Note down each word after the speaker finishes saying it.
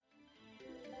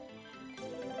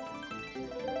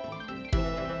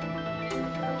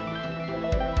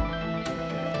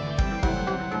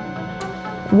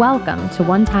Welcome to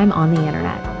One Time on the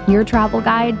Internet, your travel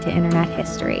guide to internet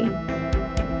history.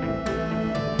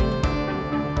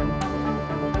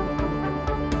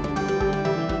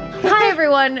 Hi,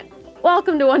 everyone.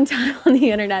 Welcome to One Time on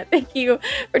the Internet. Thank you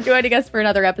for joining us for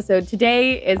another episode.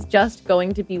 Today is just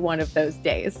going to be one of those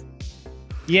days.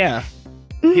 Yeah.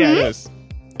 Mm-hmm. Yeah, it is.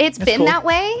 It's been cool. That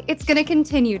way. It's going to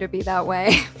continue to be that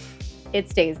way. It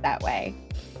stays that way.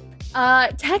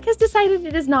 Tech has decided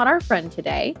it is not our friend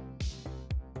today.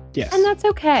 Yes. And that's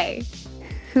okay.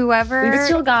 Whoever We've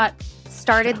still got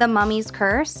started the mummy's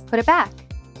curse, put it back,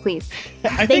 please.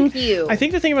 Thank you. I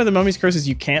think the thing about the mummy's curse is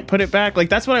you can't put it back. Like,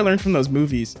 that's what I learned from those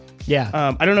movies. Yeah.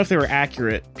 I don't know if they were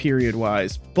accurate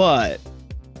period-wise, but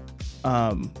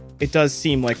it does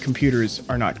seem like computers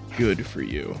are not good for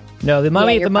you. No, the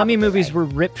mummy movies right. were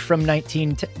ripped from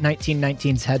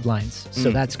 1919's headlines,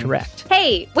 so that's correct.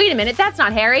 Hey, wait a minute. That's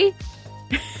not Harry.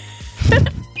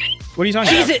 What are you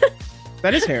talking about?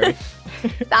 That is Harry.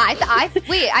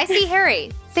 I see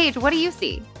Harry. Sage, what do you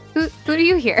see? Who do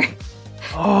you hear?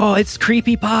 Oh, it's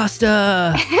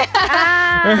creepypasta.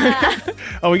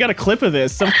 Oh, we got a clip of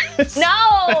this.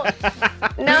 No.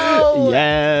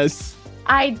 Yes.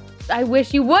 I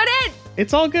wish you wouldn't.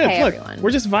 It's all good. Hey, Look, everyone. We're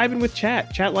just vibing with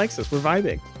chat. Chat likes us. We're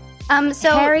vibing.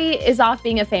 So Harry is off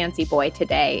being a fancy boy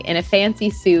today in a fancy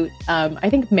suit.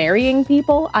 I think marrying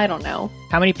people. I don't know.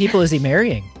 How many people is he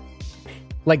marrying?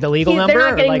 Like the legal number? They're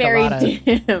not getting or like married a lot to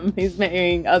him. He's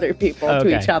marrying other people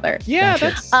to each other. Yeah,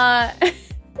 Gotcha. that's...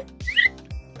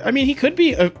 I mean, he could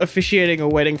be officiating a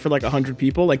wedding for like 100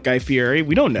 people, like Guy Fieri.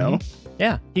 We don't know.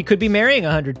 Yeah, he could be marrying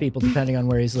 100 people depending on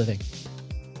where he's living.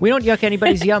 We don't yuck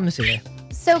anybody's yums here.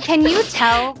 So can you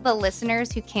tell the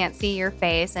listeners who can't see your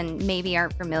face and maybe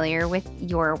aren't familiar with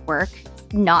your work,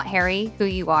 not Harry, who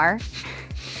you are?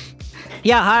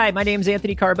 Yeah, hi, my name's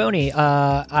Anthony Carboni.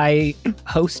 I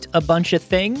host a bunch of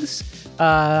things.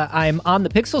 I'm on the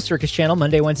Pixel Circus channel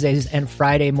Monday, Wednesdays, and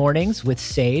Friday mornings with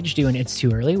Sage doing It's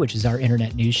Too Early, which is our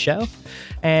internet news show.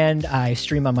 And I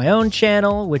stream on my own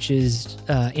channel, which is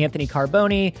Anthony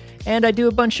Carboni, and I do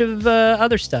a bunch of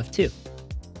other stuff too.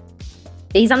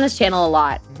 He's on this channel a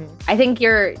lot. Mm-hmm. I think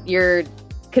you're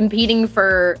competing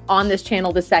for on this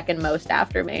channel the second most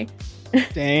after me.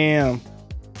 Damn.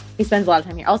 He spends a lot of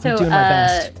time here. Also, I'm doing my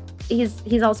best.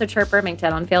 He's also Chirp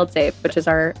Birmingham on Failed Safe, which is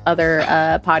our other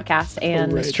podcast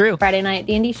and That's true. Friday night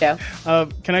D&D show.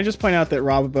 Can I just point out that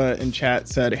Robaba in chat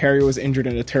said Harry was injured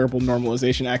in a terrible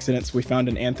normalization accident, so we found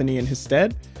an Anthony in his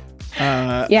stead.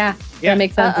 Yeah, that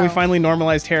makes sense. We finally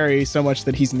normalized Harry so much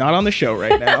that he's not on the show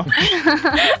right now.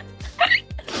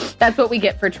 That's what we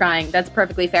get for trying. That's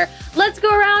perfectly fair. Let's go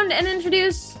around and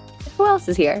introduce who else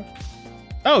is here.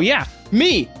 Oh, yeah.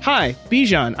 Me. Hi,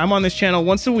 Bijan. I'm on this channel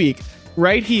once a week,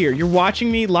 right here. You're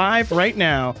watching me live right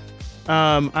now.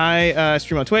 I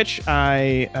stream on Twitch.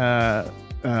 I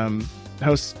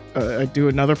host, I do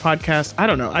another podcast. I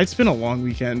don't know. It's been a long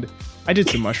weekend. I did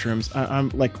some mushrooms. I'm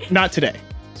like, not today.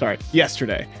 Sorry,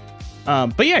 yesterday.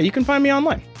 But yeah, you can find me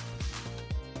online.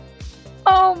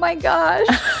 Oh my gosh.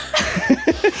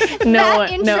 No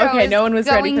one was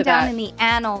ready for going down that. in the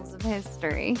annals of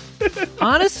history.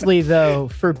 Honestly, though,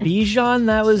 for Bijan,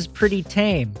 that was pretty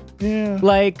tame. Yeah.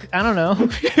 Like, I don't know.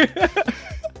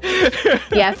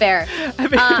 Yeah, fair.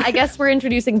 I guess we're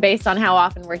introducing based on how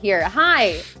often we're here.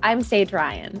 Hi, I'm Sage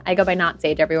Ryan. I go by Not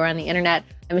Sage everywhere on the internet.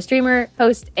 I'm a streamer,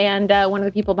 host, and one of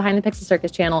the people behind the Pixel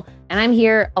Circus channel. And I'm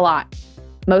here a lot,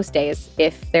 most days.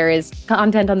 If there is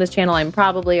content on this channel, I'm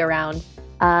probably around.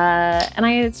 And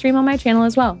I stream on my channel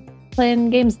as well, playing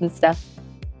games and stuff.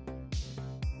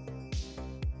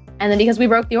 And then because we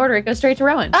broke the order, it goes straight to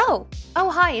Rowan. Oh,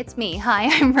 hi, it's me. Hi,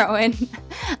 I'm Rowan.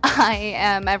 I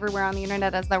am everywhere on the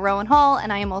internet as the Rowan Hall,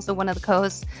 and I am also one of the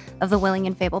co-hosts of the Willing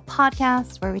and Fable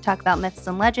podcast, where we talk about myths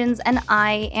and legends, and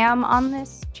I am on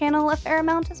this channel a fair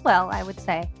amount as well, I would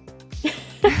say.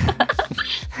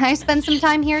 I spend some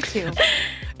time here, too.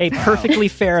 A perfectly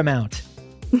fair amount.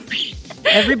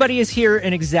 Everybody is here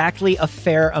in exactly a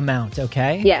fair amount,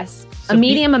 okay? Yes, So a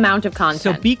medium amount of content.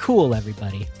 So be cool,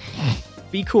 everybody.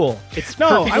 Be cool. It's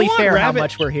No, perfectly I want fair Rabbit- how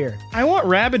much we're here. I want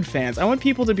rabid fans. I want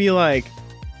people to be like,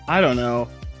 I don't know.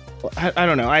 I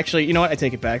don't know. Actually, you know what? I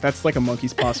take it back. That's like a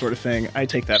monkey's paw sort of thing. I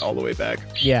take that all the way back.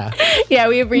 Yeah. Yeah,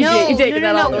 we appreciate you taking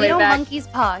that all the we way don't back. monkey's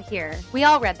paw here. We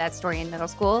all read that story in middle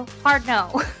school. Hard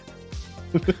no.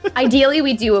 Ideally,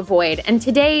 we do avoid. And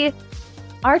today,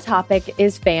 our topic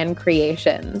is fan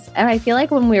creations. And I feel like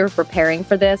when we were preparing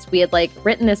for this, we had like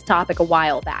written this topic a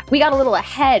while back. We got a little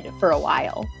ahead for a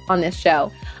while on this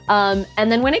show. And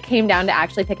then when it came down to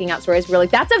actually picking out stories, we were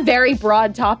like, that's a very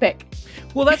broad topic.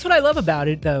 Well, that's what I love about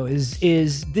it, though, is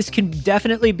this can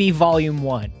definitely be volume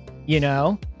 1. You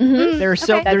know, Mhm. there's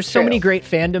That's so many true. great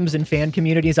fandoms and fan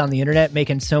communities on the internet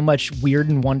making so much weird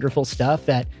and wonderful stuff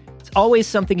that it's always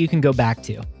something you can go back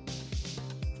to.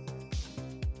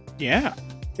 Yeah.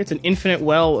 It's an infinite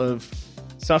well of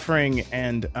suffering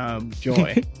and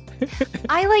joy.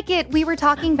 I like it. We were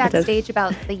talking does. backstage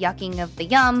about the yucking of the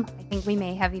yum. I think we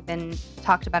may have even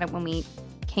talked about it when we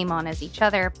came on as each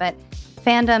other, but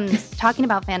talking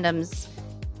about fandoms,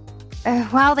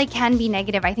 while they can be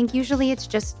negative, I think usually it's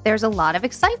just there's a lot of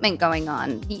excitement going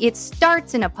on. It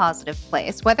starts in a positive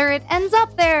place. Whether it ends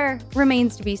up there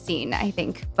remains to be seen, I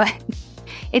think, but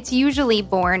it's usually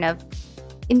born of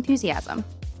enthusiasm.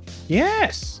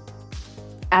 Yes.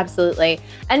 Absolutely.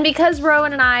 And because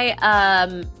Rowan and I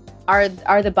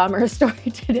are the bummer story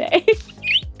today,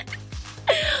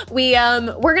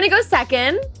 we're gonna go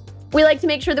second. We like to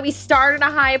make sure that we start at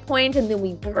a high point and then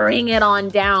we bring it on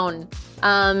down.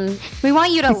 We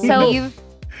want you to So- leave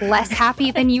less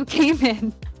happy than you came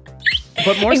in.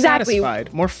 But more Exactly.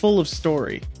 satisfied, more full of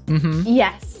story. Mm-hmm.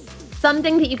 Yes.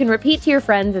 Something that you can repeat to your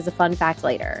friends as a fun fact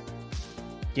later.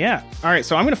 Yeah. All right.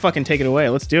 So I'm gonna fucking take it away.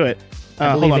 Let's do it.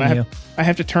 I believe hold on. in you. I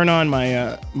have to turn on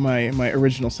my my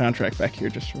original soundtrack back here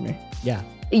just for me. Yeah.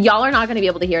 Y'all are not going to be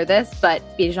able to hear this, but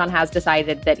Bijan has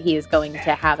decided that he is going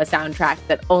to have a soundtrack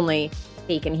that only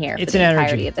he can hear It's for an the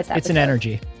entirety energy. of this episode. It's an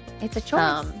energy. It's a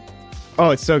choice.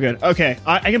 Oh, it's so good. Okay,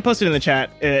 I can post it in the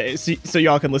chat so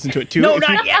y'all can listen to it too. No, if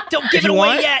you- not yet. Don't give if it you away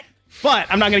want. yet. But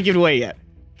I'm not gonna give it away yet.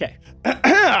 Okay.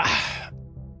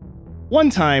 One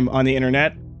time on the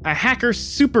internet, a hacker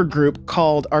supergroup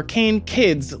called Arcane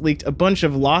Kids leaked a bunch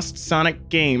of lost Sonic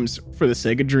games for the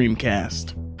Sega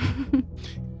Dreamcast.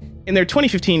 In their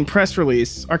 2015 press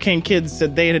release, Arcane Kids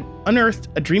said they had unearthed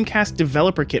a Dreamcast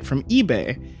developer kit from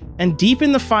eBay, and deep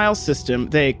in the file system,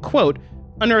 they, quote,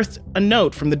 unearthed a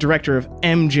note from the director of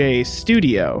MJ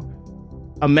Studio,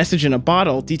 a message in a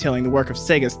bottle detailing the work of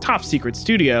Sega's top secret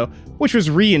studio, which was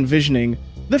re-envisioning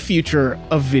the future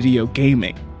of video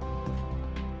gaming.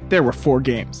 There were 4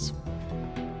 games.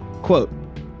 Quote,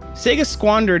 Sega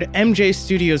squandered MJ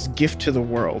Studios' gift to the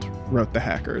world, wrote the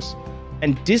hackers,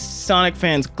 and dissed Sonic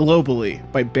fans globally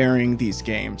by burying these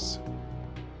games.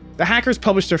 The hackers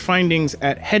published their findings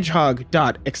at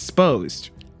hedgehog.exposed,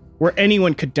 where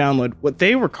anyone could download what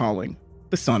they were calling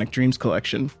the Sonic Dreams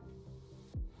Collection.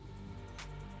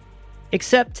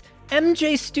 Except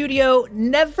MJ Studio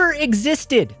never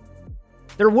existed.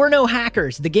 There were no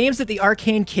hackers. The games that the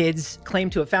Arcane Kids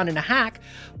claimed to have found in a hack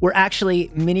were actually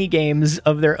mini games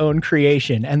of their own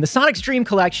creation. And the Sonic's Dream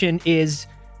Collection is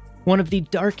one of the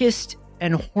darkest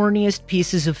and horniest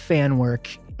pieces of fan work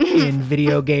in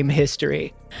video game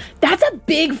history. That's a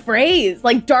big phrase.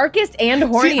 Like darkest and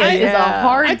horniest is a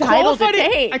hard title to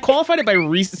take. I qualified it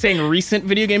by saying recent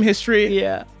video game history.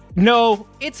 Yeah. No,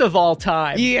 it's of all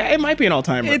time. Yeah, it might be an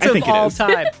all-timer. It's I of think all it is.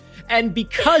 time. And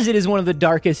because it is one of the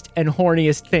darkest and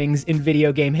horniest things in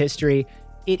video game history,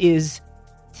 it is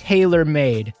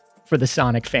tailor-made for the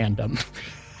Sonic fandom.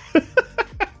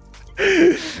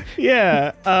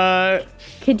 Yeah.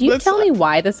 Could you tell me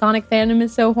why the Sonic fandom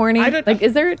is so horny? I don't- Like,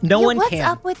 is there? No Yeah, one what's can.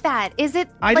 up with that? Is it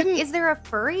I like didn't- is there a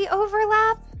furry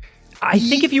overlap? I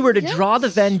think if you were to draw the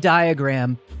Venn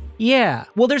diagram, yeah.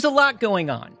 Well, there's a lot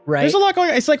going on, right? There's a lot going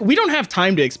on. It's like we don't have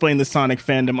time to explain the Sonic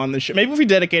fandom on this show. Maybe if we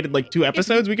dedicated like 2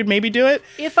 episodes, we could maybe do it.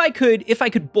 If I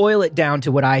could boil it down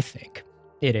to what I think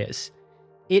it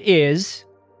is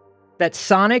that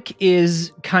Sonic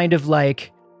is kind of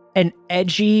like an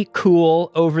edgy,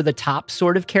 cool, over the top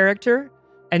sort of character.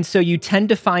 And so you tend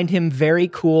to find him very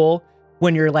cool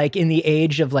when you're like in the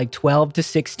age of like 12 to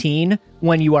 16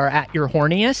 when you are at your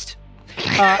horniest.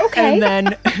 Okay. And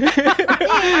then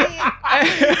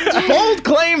Bold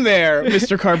claim there,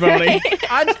 Mr. Carboni.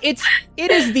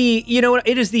 it is the, you know,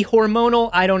 it is the hormonal,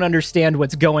 I don't understand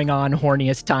what's going on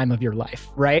horniest time of your life,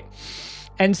 right?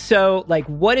 And so, like,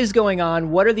 what is going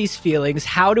on? What are these feelings?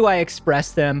 How do I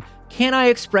express them? Can I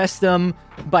express them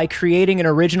by creating an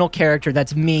original character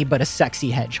that's me, but a sexy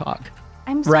hedgehog?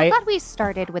 I'm so Right? glad we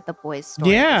started with the boys'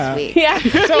 story Yeah. this week. Yeah. So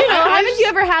you know, I haven't just- you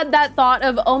ever had that thought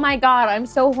of, oh my God, I'm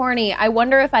so horny. I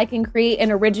wonder if I can create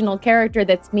an original character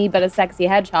that's me, but a sexy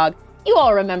hedgehog. You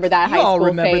all remember that You high all school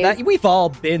remember phase. that? We've all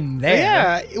been there.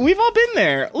 Yeah, we've all been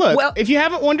there. Look, Well- if you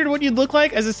haven't wondered what you'd look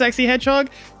like as a sexy hedgehog,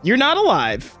 you're not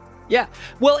alive. Yeah.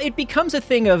 Well, it becomes a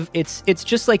thing of it's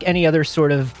just like any other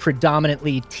sort of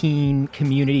predominantly teen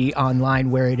community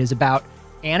online where it is about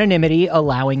anonymity,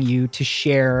 allowing you to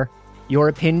share your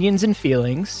opinions and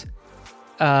feelings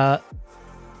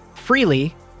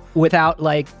freely without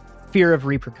like fear of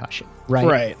repercussion, right?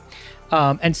 Right.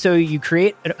 And so you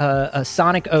create a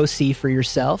Sonic OC for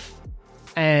yourself,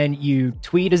 and you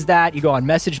tweet as that. You go on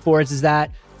message boards as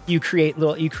that. You create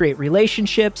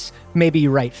relationships. Maybe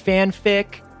you write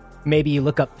fanfic. Maybe you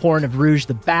look up porn of Rouge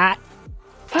the Bat.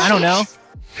 I don't know.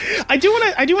 I do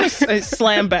want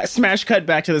to smash cut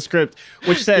back to the script,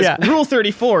 which says Rule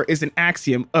 34 is an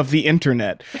axiom of the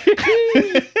internet.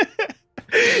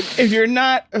 If you're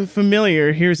not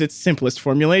familiar, here's its simplest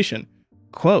formulation.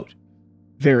 Quote,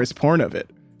 there is porn of it,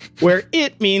 where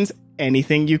it means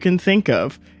anything you can think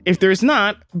of. If there's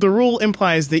not, the rule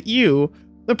implies that you,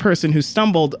 the person who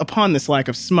stumbled upon this lack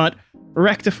of smut,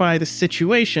 rectify the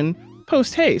situation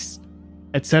post haste,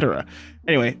 etc.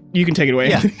 Anyway, you can take it away.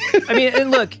 Yeah. I mean, and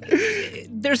look,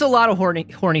 there's a lot of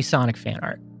horny Sonic fan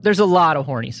art. There's a lot of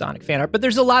horny Sonic fan art, but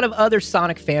there's a lot of other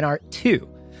Sonic fan art too.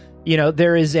 You know,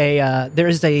 there is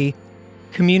a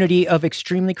community of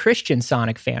extremely Christian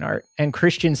Sonic fan art and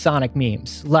Christian Sonic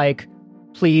memes. Like,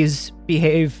 please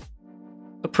behave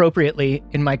appropriately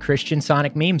in my Christian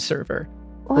Sonic meme server.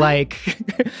 What? Like,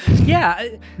 yeah,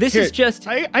 this is just...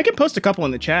 I can post a couple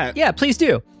in the chat. Yeah, please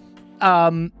do.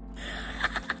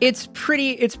 It's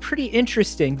pretty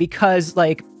interesting because,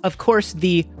 like, of course,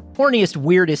 the horniest,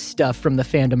 weirdest stuff from the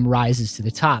fandom rises to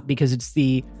the top because it's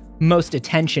the most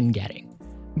attention getting.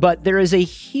 But there is a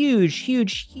huge,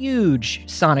 huge, huge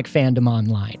Sonic fandom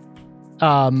online.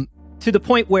 To the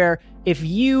point where if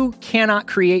you cannot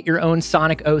create your own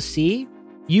Sonic OC,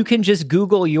 you can just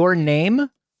Google your name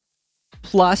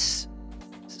plus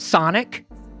Sonic,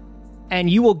 and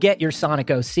you will get your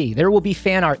Sonic OC. There will be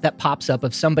fan art that pops up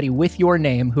of somebody with your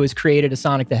name who has created a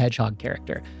Sonic the Hedgehog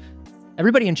character.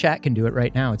 Everybody in chat can do it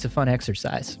right now. It's a fun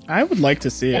exercise. I would like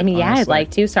to see it. I mean, yeah, honestly. I'd like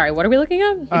to. Sorry, what are we looking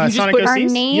at? If you just Sonic put our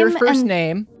name,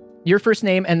 your first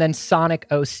name, and then Sonic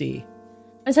OC.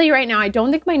 I'll tell you right now, I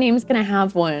don't think my name's going to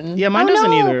have one. Yeah, mine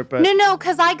doesn't either. But No,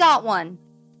 because I got one.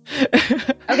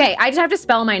 Okay, I just have to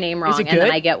spell my name wrong, Is it and good?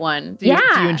 then I get one. Do you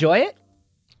enjoy it?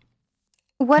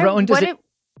 Rowan, does it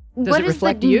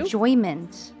reflect you?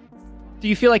 Enjoyment? Do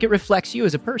you feel like it reflects you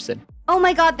as a person? Oh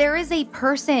my god, there is a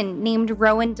person named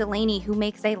Rowan Delaney who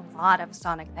makes a lot of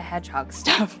Sonic the Hedgehog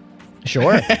stuff.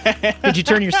 Sure. Did you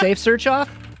turn your safe search off?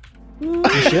 You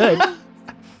should.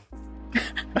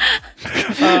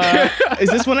 Is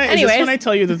this when I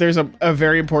tell you that there's a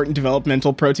very important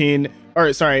developmental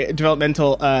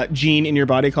gene in your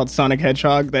body called Sonic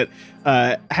Hedgehog that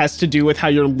has to do with how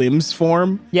your limbs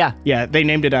form? Yeah. Yeah, they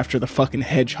named it after the fucking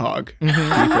hedgehog.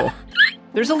 People.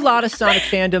 There's a lot of Sonic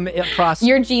fandom across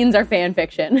your genes are fan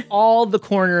fiction. All the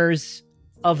corners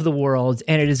of the world,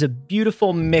 and it is a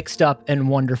beautiful, mixed up, and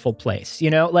wonderful place. You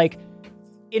know, like,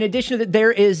 in addition to that,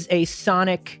 there is a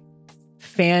Sonic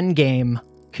fan game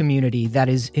community that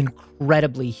is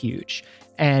incredibly huge.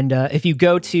 And if you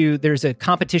go to, there's a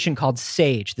competition called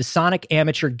SAGE, the Sonic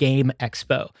Amateur Game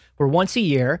Expo, where once a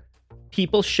year,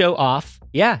 people show off.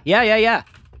 Yeah.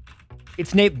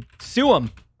 It's named, sue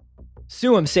them,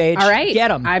 Sage. All right. Get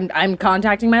them. I'm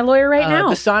contacting my lawyer right now.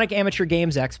 The Sonic Amateur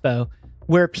Games Expo,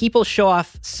 where people show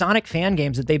off Sonic fan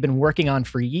games that they've been working on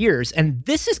for years. And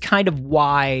this is kind of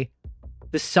why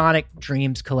the Sonic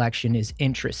Dreams collection is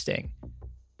interesting.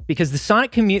 Because the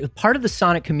Sonic part of the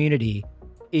Sonic community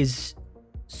is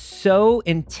so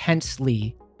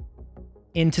intensely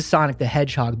into Sonic the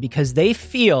Hedgehog because they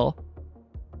feel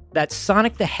that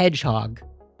Sonic the Hedgehog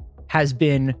has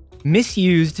been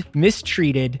misused,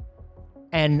 mistreated,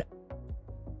 and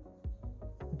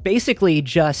basically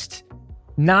just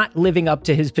not living up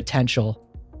to his potential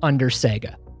under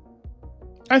Sega.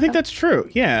 I think that's true.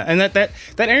 Yeah, and that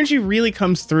energy really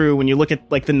comes through when you look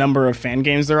at like the number of fan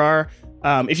games there are.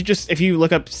 If you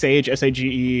look up Sage,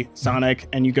 SAGE, Sonic,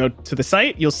 and you go to the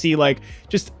site, you'll see like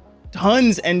just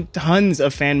tons and tons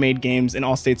of fan-made games in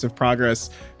all states of progress.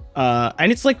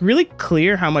 And it's like really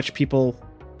clear how much people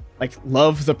like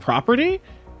love the property.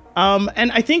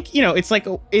 And I think, you know, it's like,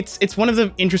 it's one of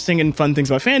the interesting and fun things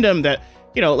about fandom that,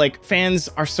 you know, like fans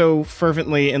are so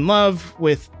fervently in love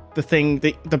with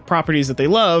the properties that they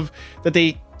love that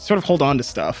they sort of hold on to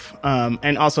stuff.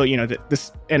 And also, you know,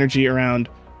 this energy around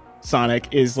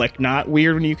Sonic is like not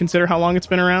weird when you consider how long it's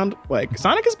been around. Like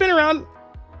Sonic has been around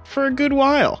for a good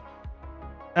while.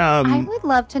 I would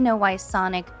love to know why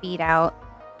Sonic beat out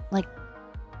like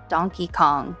Donkey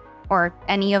Kong or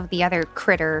any of the other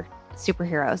critter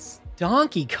superheroes.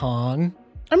 Donkey Kong?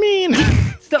 I mean, Donkey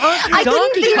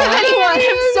Kong.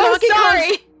 I'm so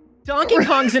sorry. Donkey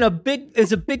Kong's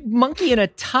is a big monkey in a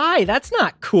tie. That's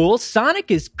not cool. Sonic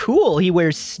is cool. He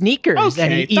wears sneakers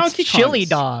and he eats chili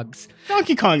dogs.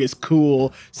 Donkey Kong is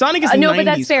cool. Sonic is no, but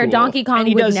that's fair. Cool. Donkey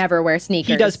Kong would never wear sneakers.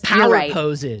 He does power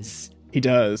poses. He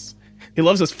does. He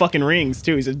loves those fucking rings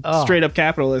too. He's a straight up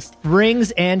capitalist.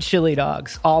 Rings and chili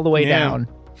dogs all the way down.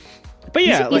 But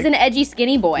yeah, he's an edgy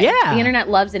skinny boy. Yeah. The internet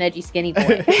loves an edgy skinny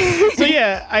boy. So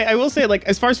yeah, I will say, like,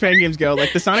 as far as fan games go,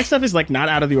 like the Sonic stuff is like not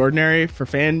out of the ordinary for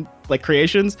fan like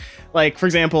creations. Like, for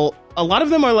example, a lot of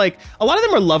them are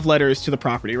love letters to the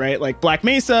property, right? Like Black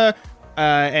Mesa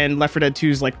and Left 4 Dead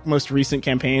 2's like most recent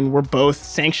campaign were both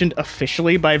sanctioned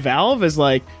officially by Valve as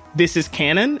like, this is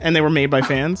canon, and they were made by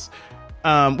fans,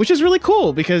 which is really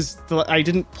cool because I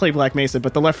didn't play Black Mesa,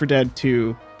 but the Left 4 Dead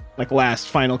 2 like last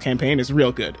final campaign is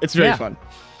real good. It's very fun.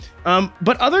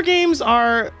 But other games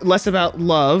are less about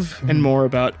love and more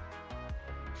about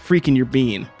freaking your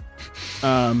bean.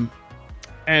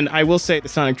 And I will say the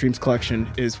Sonic Dreams collection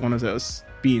is one of those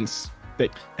beans that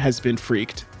has been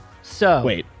freaked. So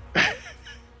Wait.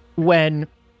 when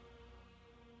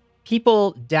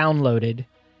people downloaded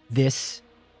this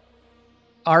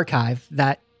archive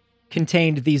that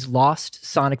contained these lost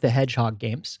Sonic the Hedgehog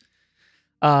games,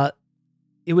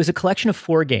 it was a collection of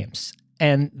 4 games.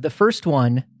 And the first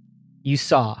one you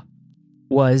saw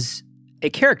was a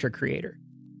character creator.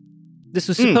 This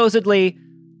was supposedly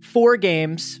 4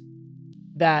 games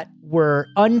that were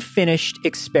unfinished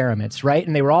experiments, right?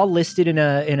 And they were all listed in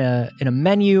a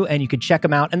menu, and you could check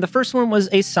them out. And the first one was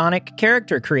a Sonic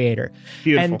character creator.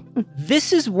 Beautiful. And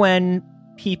this is when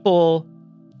people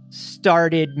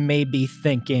started maybe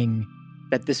thinking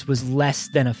that this was less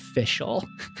than official.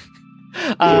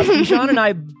 Bijan and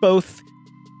I both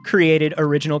created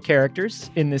original characters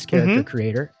in this character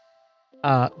creator.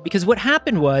 Because what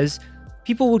happened was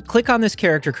people would click on this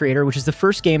character creator, which is the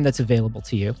first game that's available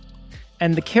to you.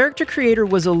 And the character creator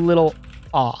was a little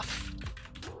off.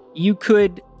 You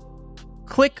could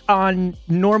click on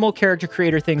normal character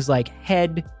creator things like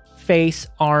head, face,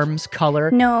 arms, color.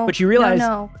 No. But you realize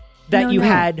that you No.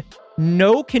 had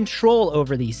no control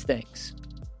over these things.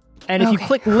 And if you Okay.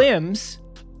 click limbs,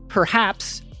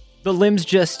 perhaps the limbs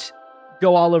just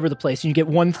go all over the place. And you get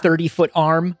one 30-foot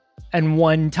arm and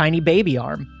one tiny baby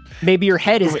arm. Maybe your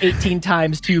head is 18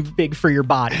 times too big for your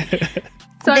body.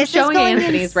 So I'm This is showing going in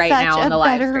Anthony's right now on the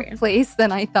live such a better screen. place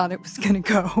than I thought it was going to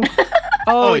go.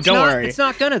 Oh, it's don't not, worry. It's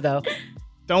not gonna, though.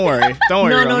 Don't worry. No,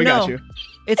 Ron, we got you.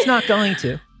 It's not going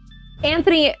to.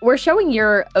 Anthony, we're showing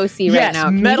your OC right now.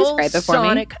 Can Metal you describe it for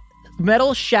Sonic,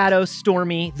 Metal Shadow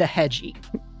Stormy the Hedgie.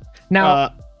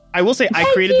 Now, I will say I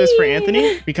created this for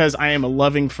Anthony because I am a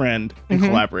loving friend and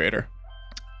collaborator.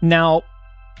 Now,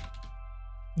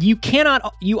 you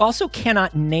also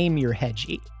cannot name your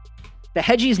Hedgie. The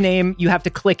Hedgie's name, you have to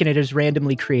click and it is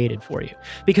randomly created for you.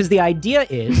 Because the idea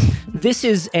is, this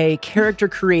is a character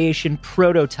creation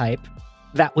prototype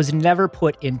that was never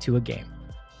put into a game.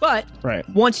 But Right.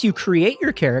 once you create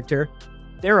your character,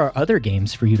 there are other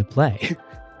games for you to play.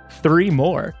 3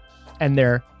 more. And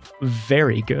they're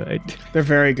very good. They're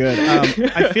very good.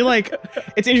 I feel like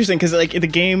it's interesting because like the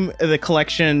game, the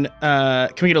collection, can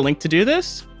we get a link to do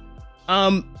this?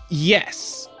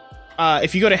 Yes.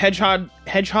 If you go to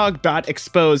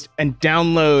hedgehog.exposed and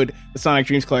download the Sonic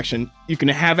Dreams collection, you can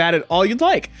have at it all you'd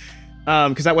like.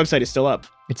 Because that website is still up.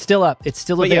 It's still up. It's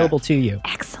still But yeah. available to you.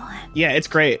 Excellent. Yeah, it's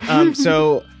great.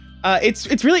 So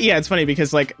it's really, it's funny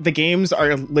because like the games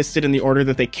are listed in the order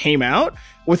that they came out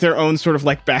with their own sort of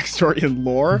like backstory and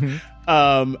lore.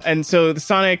 And so the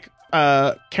Sonic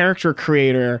character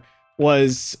creator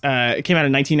was it came out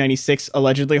in 1996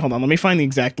 allegedly. Hold on, let me find the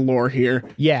exact lore here.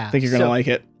 Yeah. I think you're gonna like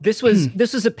it. This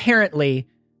was apparently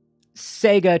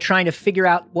Sega trying to figure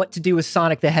out what to do with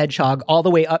Sonic the Hedgehog all the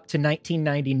way up to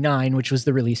 1999, which was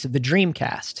the release of the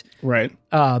Dreamcast. Right.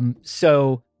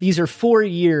 So these are 4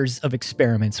 years of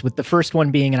experiments, with the first one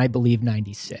being in, I believe,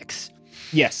 96.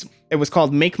 Yes, it was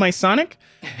called Make My Sonic,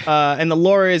 and the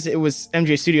lore is it was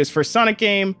MJ Studios' first Sonic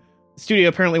game. The studio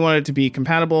apparently wanted it to be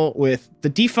compatible with the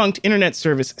defunct internet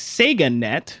service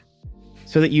SegaNet,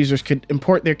 so that users could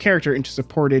import their character into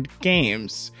supported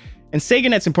games. And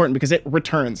SegaNet's important because it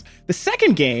returns. The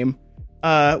second game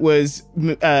was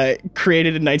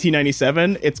created in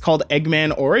 1997. It's called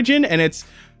Eggman Origin, and it's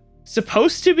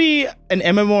supposed to be an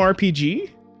MMORPG.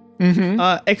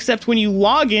 Except when you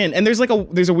log in, and there's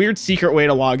a weird secret way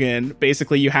to log in.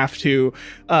 Basically, you have to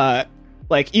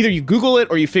like either you Google it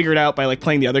or you figure it out by like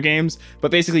playing the other games.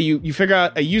 But basically, you figure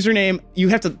out a username. You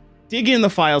have to dig in the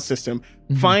file system,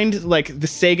 find like the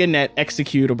SegaNet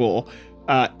executable,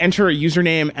 enter a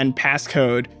username and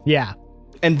passcode, Yeah.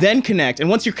 and then connect. And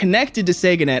once you're connected to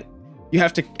SegaNet, you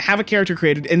have to have a character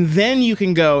created, and then you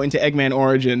can go into Eggman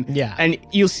Origin. Yeah. And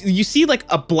you see like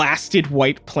a blasted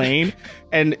white plane,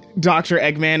 and Dr.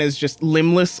 Eggman is just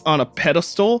limbless on a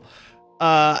pedestal. There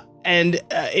are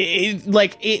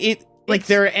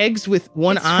eggs with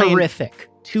one eye. Horrific.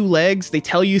 2 legs. They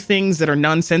tell you things that are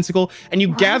nonsensical, and you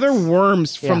gather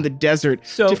worms from the desert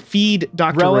to feed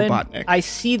Dr. Rowan, Robotnik. I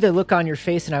see the look on your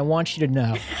face, and I want you to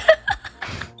know.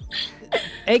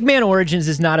 Eggman Origins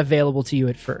is not available to you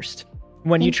at first.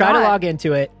 When you try to log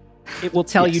into it, it will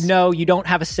tell you, no, you don't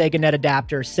have a Sega Net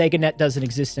adapter. Sega Net doesn't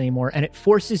exist anymore, and it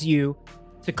forces you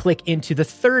to click into the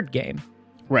third game.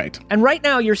 Right. And right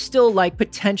now, you're still like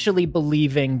potentially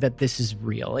believing that this is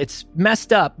real. It's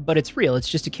messed up, but it's real. It's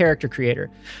just a character creator.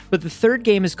 But the third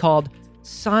game is called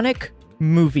Sonic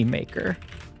Movie Maker.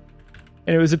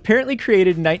 And it was apparently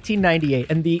created in 1998.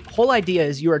 And the whole idea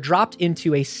is you are dropped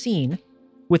into a scene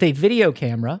with a video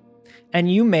camera,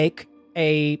 and you make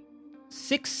a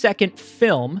 6-second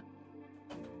film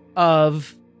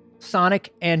of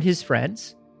Sonic and his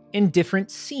friends in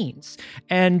different scenes.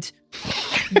 And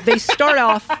they start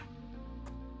off,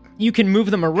 you can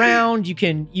move them around, you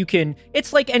can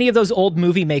it's like any of those old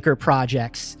Movie Maker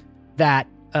projects that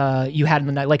you had in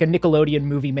the night, like a Nickelodeon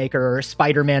Movie Maker or a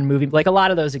Spider-Man movie, like a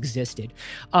lot of those existed.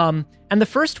 And the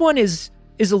first one is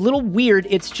a little weird.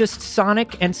 It's just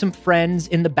Sonic and some friends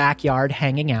in the backyard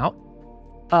hanging out.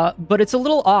 But it's a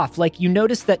little off. Like, you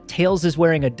notice that Tails is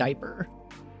wearing a diaper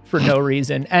for no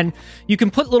reason. And you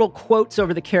can put little quotes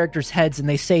over the characters' heads, and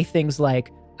they say things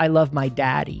like, I love my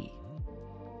daddy.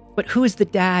 But who is the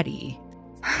daddy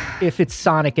if it's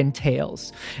Sonic and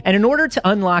Tails? And in order to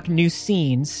unlock new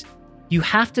scenes, you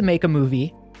have to make a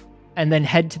movie and then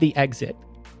head to the exit.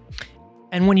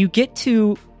 And when you get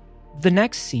to the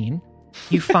next scene,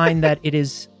 you find that it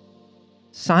is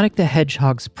Sonic the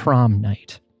Hedgehog's prom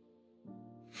night.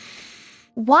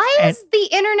 Why is the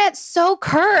internet so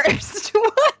cursed?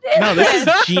 What is No, this is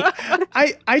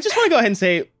I just want to go ahead and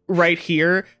say right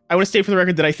here, I want to state for the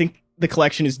record that I think the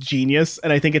collection is genius,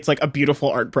 and I think it's like a beautiful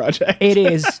art project. It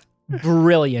is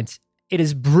brilliant. It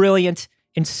is brilliant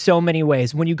in so many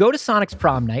ways. When you go to Sonic's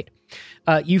prom night,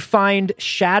 you find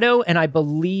Shadow and I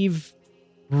believe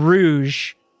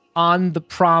Rouge on the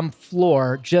prom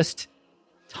floor, just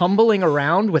tumbling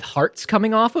around with hearts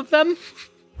coming off of them.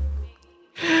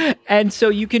 And so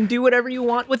you can do whatever you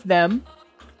want with them.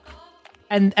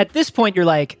 And at this point, you're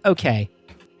like, okay,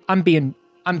 I'm being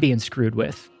screwed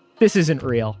with. This isn't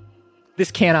real.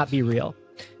 This cannot be real.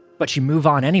 But you move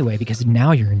on anyway, because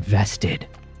now you're invested.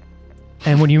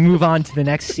 And when you move on to the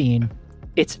next scene,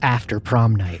 it's after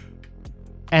prom night.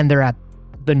 And they're at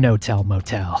the No-Tell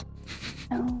Motel.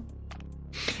 No.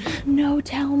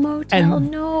 No-Tell Motel,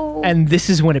 no. And this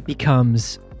is when it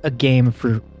becomes a game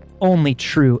for only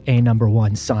true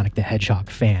A#1 Sonic the Hedgehog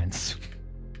fans.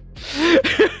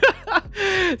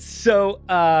 So,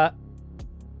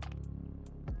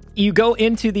 you go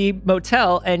into the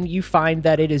motel and you find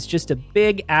that it is just a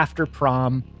big after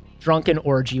prom drunken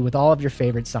orgy with all of your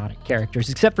favorite Sonic characters,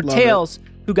 except for Tails,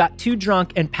 who got too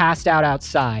drunk and passed out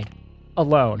outside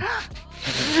alone.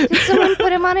 Did someone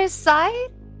put him on his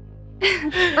side?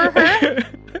 Or her?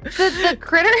 The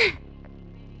critter?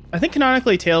 I think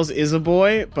canonically Tails is a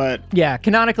boy, but yeah,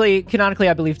 canonically,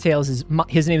 I believe Tails is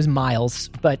his name is Miles,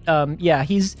 but yeah,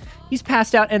 he's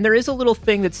passed out, and there is a little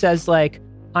thing that says like,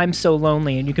 "I'm so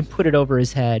lonely," and you can put it over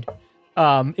his head.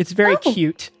 It's very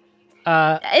cute.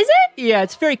 Is it? Yeah,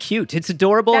 it's very cute. It's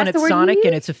adorable, and it's Sonic,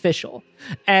 and it's official.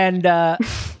 And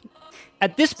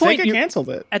at this point, Sega canceled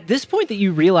it. At this point, that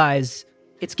you realize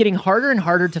it's getting harder and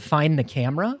harder to find the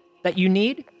camera that you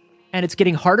need. And it's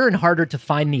getting harder and harder to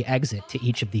find the exit to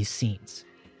each of these scenes.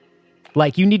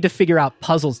 Like, you need to figure out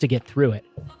puzzles to get through it.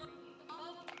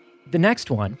 The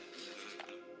next one,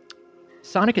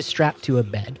 Sonic is strapped to a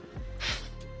bed.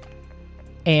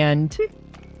 And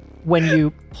when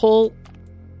you pull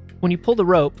the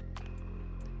rope,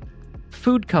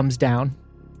 food comes down,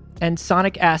 and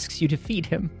Sonic asks you to feed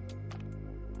him.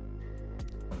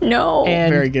 No.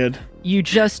 And very good. You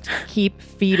just keep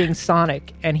feeding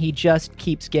Sonic, and he just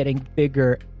keeps getting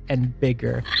bigger and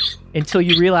bigger until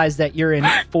you realize that you're in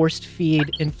forced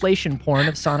feed inflation porn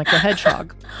of Sonic the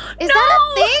Hedgehog. Is that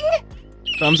a thing?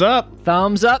 Thumbs up.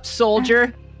 Thumbs up,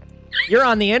 soldier. You're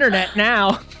on the internet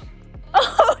now.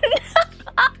 Oh, no.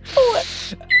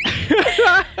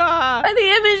 By the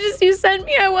images you sent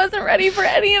me, I wasn't ready for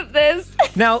any of this.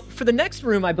 Now, for the next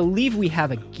room, I believe we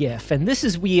have a GIF, and this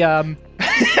is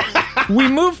we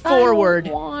move forward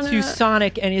to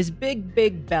Sonic and his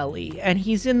big belly, and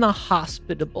he's in the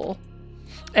hospital.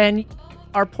 And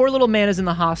our poor little man is in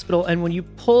the hospital, and when you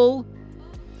pull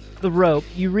the rope,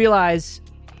 you realize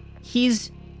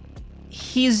he's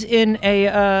in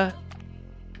a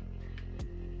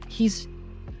he's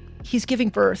giving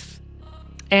birth.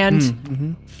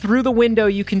 And through the window,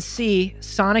 you can see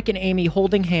Sonic and Amy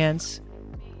holding hands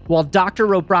while Dr.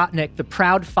 Robotnik, the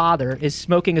proud father, is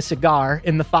smoking a cigar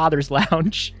in the father's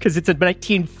lounge because it's a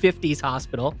 1950s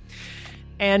hospital.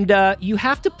 And you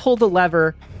have to pull the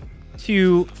lever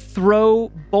to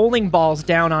throw bowling balls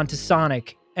down onto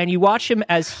Sonic. And you watch him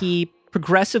as he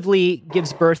progressively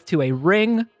gives birth to a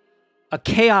ring, a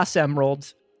Chaos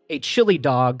Emerald, a chili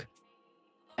dog,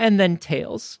 and then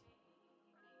Tails.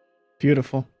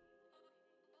 Beautiful.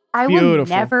 I will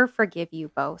Beautiful. never forgive you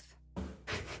both.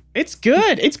 It's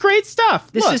good. It's great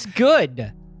stuff. This Look, is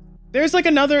good. there's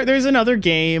another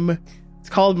game. It's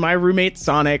called My Roommate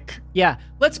Sonic. Yeah,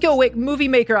 let's go. Wait, Movie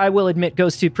Maker, I will admit,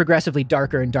 goes to progressively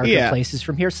darker and darker places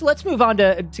from here. So let's move on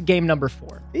to game number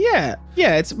 4. Yeah.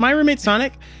 It's My Roommate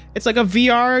Sonic. It's like a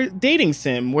VR dating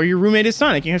sim where your roommate is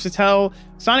Sonic. You have to tell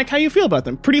Sonic how you feel about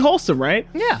them. Pretty wholesome, right?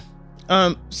 Yeah.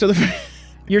 So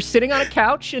You're sitting on a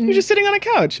couch and you're just sitting on a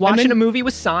couch watching a movie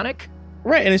with Sonic.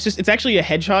 Right, and it's actually a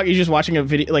hedgehog. You're just watching a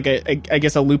video, like I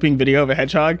guess a looping video of a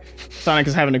hedgehog. Sonic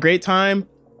is having a great time.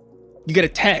 You get a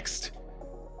text,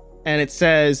 and it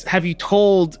says, "Have you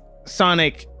told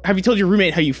your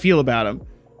roommate how you feel about him?"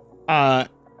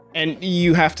 And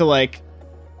you have to like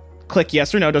click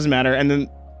yes or no, doesn't matter. And then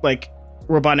like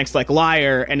Robotnik's like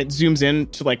liar, and it zooms in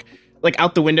to like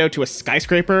out the window to a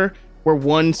skyscraper where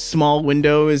one small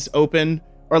window is open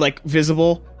or like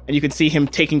visible. And you can see him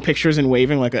taking pictures and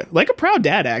waving like a proud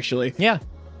dad, actually. Yeah.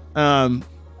 And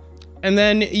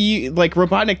then you like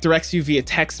Robotnik directs you via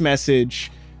text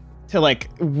message to like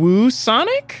woo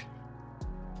Sonic.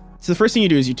 So the first thing you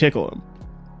do is you tickle him,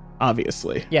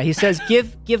 obviously. Yeah, he says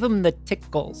give him the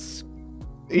tickles.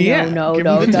 Yeah. No. give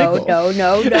him the tickle.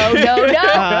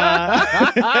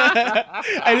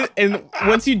 And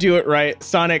once you do it right,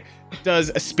 Sonic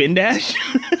does a spin dash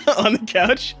on the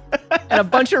couch. And a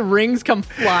bunch of rings come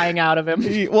flying out of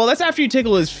him. Well, that's after you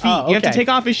tickle his feet. Oh, You have to okay. take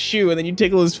off his shoe, and then you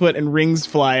tickle his foot, and rings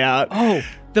fly out. Oh,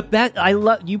 I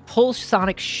love you pull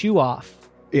Sonic's shoe off,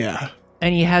 Yeah.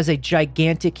 and he has a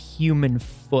gigantic human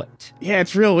foot, Yeah,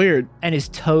 it's real weird. and his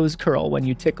toes curl when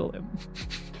you tickle him.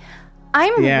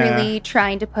 I'm Yeah. really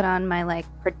trying to put on my like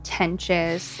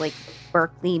pretentious like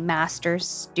Berkeley master's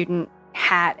student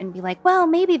hat and be like, well,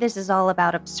 maybe this is all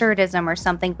about absurdism or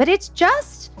something, but it's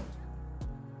just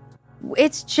Nah,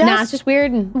 it's just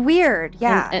weird. weird.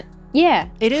 Yeah. Yeah.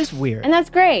 It is weird. And that's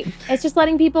great. It's just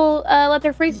letting people let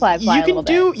their freak flag fly a little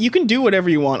bit. You can do whatever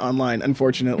you want online,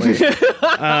 unfortunately.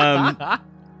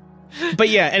 But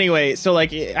yeah, anyway, so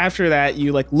like after that,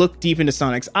 you like look deep into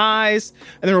Sonic's eyes,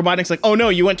 and then Robotnik's like, "Oh no,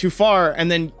 you went too far,"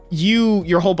 and then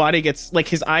your whole body gets like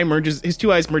his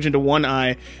two eyes merge into one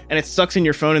eye, and it sucks in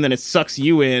your phone, and then it sucks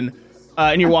you in,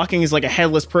 and you're walking as like a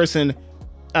headless person,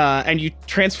 and you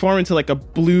transform into like a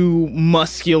blue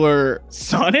muscular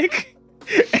Sonic,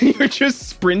 and you're just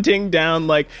sprinting down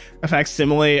like a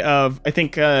facsimile of I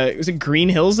think it was a Green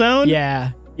Hill Zone.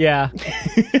 Yeah.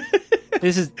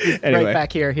 This is Anyway. right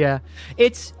back here. Yeah.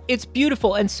 It's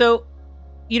beautiful. And so,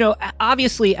 you know,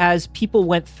 obviously as people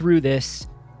went through this,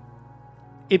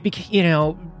 it became, you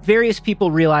know, various people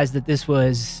realized that this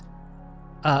was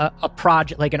a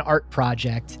project, like an art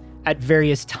project at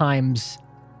various times.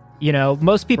 You know,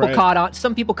 most people Right. caught on.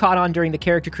 Some people caught on during the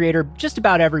character creator. Just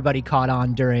about everybody caught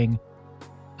on during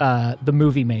the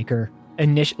Movie Maker,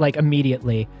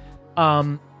 immediately.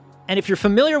 And if you're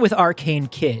familiar with Arcane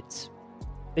Kids,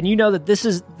 then you know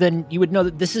that you would know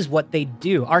that this is what they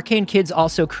do. Arcane Kids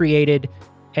also created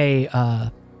a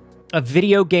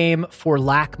video game for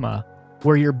LACMA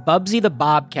where you're Bubsy the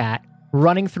Bobcat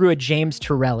running through a James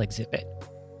Turrell exhibit.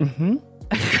 Mm-hmm.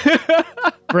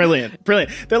 Brilliant.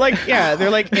 They're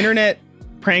like internet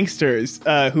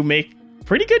pranksters who make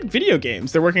pretty good video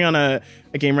games. They're working on a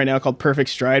game right now called Perfect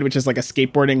Stride, which is like a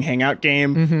skateboarding hangout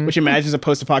game, which imagines a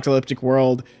post-apocalyptic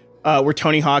world where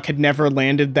Tony Hawk had never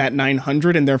landed that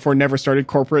 900 and therefore never started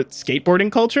corporate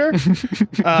skateboarding culture,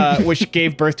 which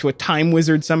gave birth to a time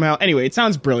wizard somehow. Anyway, it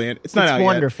sounds brilliant. It's not out yet.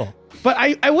 Wonderful. But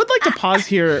I would like to pause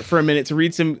here for a minute to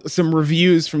read some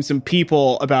reviews from some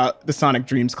people about the Sonic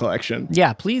Dreams collection.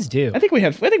 Yeah, please do. I think we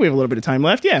have a little bit of time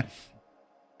left. Yeah.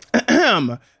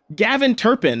 Gavin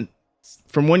Turpin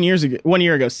from 1 year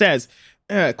ago says,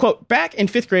 quote, "Back in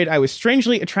 5th grade, I was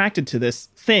strangely attracted to this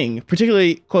thing,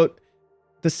 particularly, quote,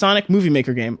 the Sonic Movie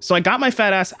Maker game. So I got my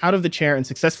fat ass out of the chair and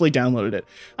successfully downloaded it.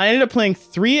 I ended up playing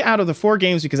 3 out of the 4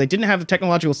 games because I didn't have the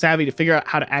technological savvy to figure out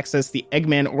how to access the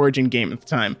Eggman Origin game at the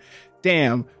time.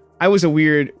 Damn, was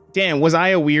I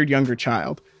a weird younger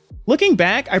child. Looking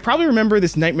back, I probably remember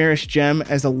this nightmarish gem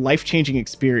as a life-changing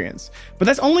experience, but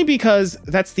that's only because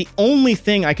that's the only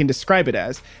thing I can describe it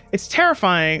as. It's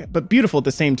terrifying, but beautiful at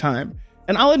the same time.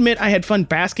 And I'll admit I had fun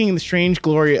basking in the strange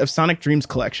glory of Sonic Dreams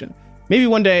collection. Maybe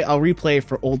one day I'll replay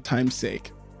for old time's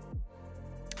sake."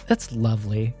 That's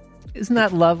lovely. Isn't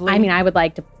that lovely? I mean, I would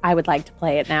like to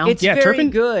play it now. It's very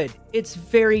good. It's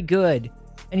very good.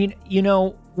 And you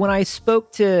know, when I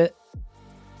spoke to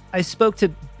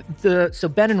so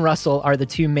Ben and Russell are the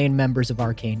two main members of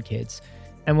Arcane Kids.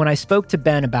 And when I spoke to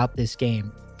Ben about this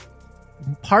game,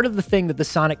 part of the thing that the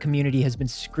Sonic community has been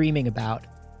screaming about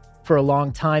for a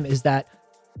long time is that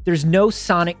there's no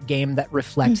Sonic game that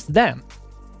reflects them.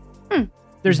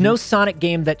 There's no Sonic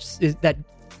game that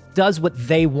does what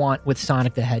they want with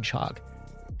Sonic the Hedgehog.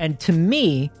 And to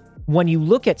me, when you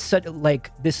look at such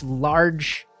like this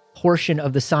large portion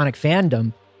of the Sonic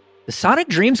fandom, the Sonic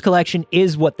Dreams collection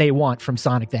is what they want from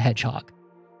Sonic the Hedgehog.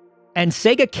 And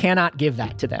Sega cannot give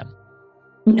that to them.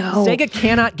 No. Sega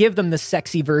cannot give them the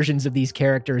sexy versions of these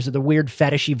characters or the weird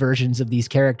fetishy versions of these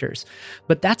characters.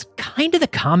 But that's kind of the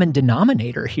common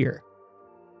denominator here.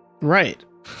 Right.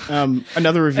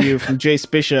 Another review from Jace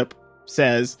Bishop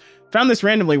says, found this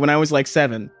randomly when I was like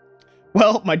 7.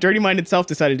 Well, my dirty-minded self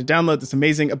decided to download this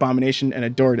amazing abomination and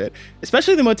adored it.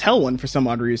 Especially the motel one for some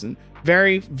odd reason.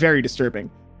 Very, very disturbing.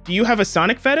 Do you have a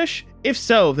Sonic fetish? If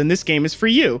so, then this game is for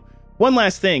you. One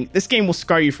last thing, this game will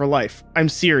scar you for life. I'm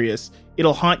serious.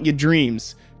 It'll haunt your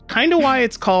dreams. Kinda why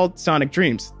it's called Sonic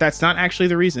Dreams. That's not actually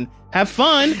the reason. Have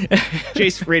fun!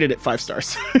 Jace rated it 5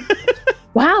 stars.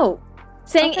 Wow.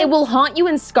 Saying it will haunt you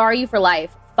and scar you for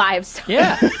life. 5 stars.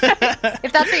 Yeah.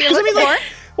 If that's what you're looking for.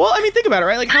 Well, I mean, think about it,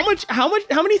 right? Like, how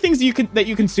many things that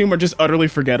you consume are just utterly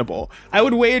forgettable? I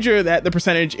would wager that the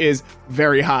percentage is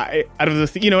very high out of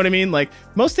the, you know what I mean? Like,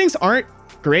 most things aren't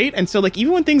great, and so like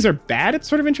even when things are bad, it's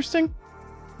sort of interesting.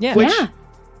 Yeah.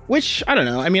 Which I don't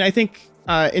know. I mean, I think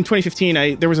in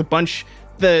 2015, there was a bunch.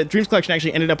 The Dreams Collection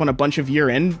actually ended up on a bunch of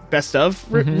year-end best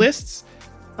of lists.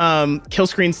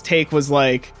 Killscreen's take was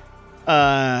like,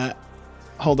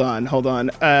 Hold on.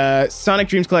 Sonic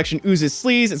Dreams Collection oozes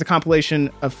sleaze as a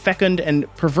compilation of fecund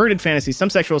and perverted fantasy,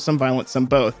 some sexual, some violent, some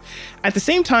both. At the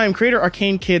same time, creator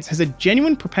Arcane Kids has a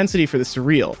genuine propensity for the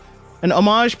surreal. An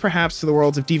homage, perhaps, to the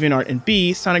worlds of DeviantArt and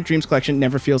B, Sonic Dreams Collection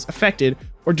never feels affected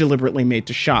or deliberately made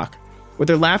to shock.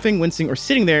 Whether laughing, wincing, or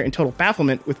sitting there in total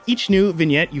bafflement, with each new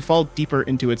vignette, you fall deeper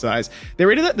into its eyes. They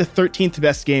rated that the 13th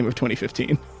best game of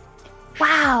 2015.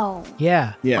 Wow.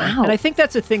 Yeah. Wow. And I think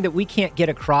that's a thing that we can't get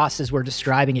across as we're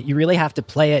describing it. You really have to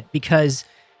play it because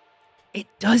it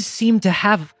does seem to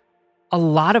have a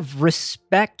lot of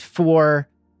respect for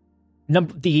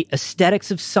the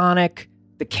aesthetics of Sonic,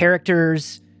 the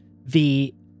characters,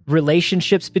 the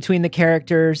relationships between the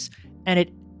characters, and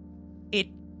it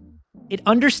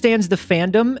understands the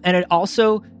fandom, and it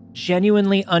also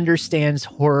genuinely understands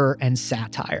horror and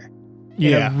satire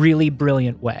in a really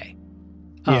brilliant way.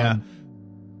 Yeah.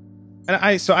 And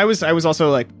I was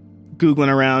also like Googling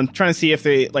around trying to see if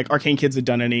they like Arcane Kids had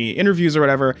done any interviews or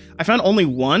whatever. I found only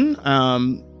one.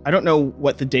 I don't know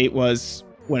what the date was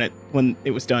when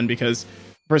it was done because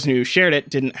the person who shared it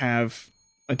didn't have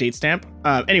a date stamp.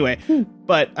 Anyway,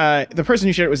 but the person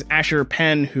who shared it was Asher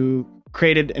Penn, who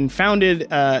created and founded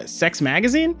Sex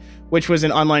Magazine, which was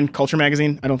an online culture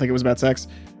magazine. I don't think it was about sex.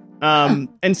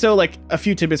 And so like a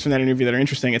few tidbits from that interview that are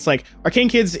interesting. It's like Arcane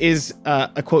Kids is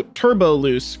a quote turbo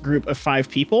loose group of 5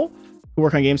 people who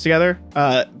work on games together.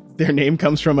 Their name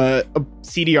comes from a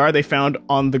CDR they found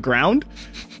on the ground.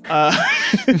 And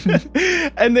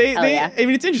I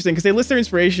mean, it's interesting because they list their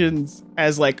inspirations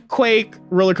as like Quake,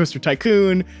 Roller Coaster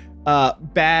Tycoon,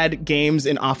 bad games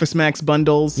in Office Max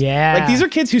bundles. Yeah. Like these are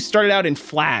kids who started out in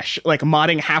Flash, like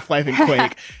modding Half-Life and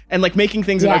Quake and like making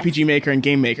things in RPG Maker and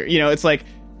Game Maker. You know, it's like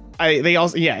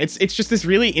it's just this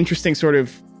really interesting sort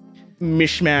of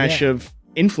mishmash of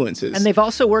influences. And they've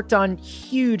also worked on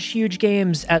huge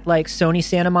games at like Sony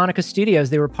Santa Monica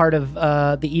Studios. They were part of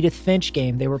the Edith Finch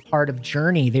game. They were part of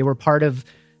Journey. They were part of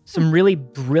some really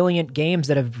brilliant games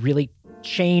that have really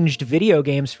changed video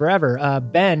games forever.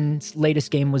 Ben's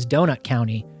latest game was Donut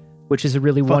County, which is a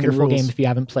really wonderful game if you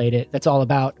haven't played it. That's all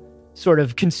about sort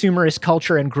of consumerist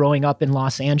culture and growing up in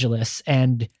Los Angeles.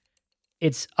 And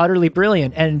it's utterly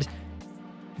brilliant. And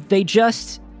they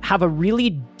just have a really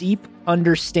deep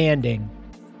understanding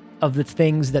of the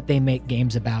things that they make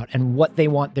games about and what they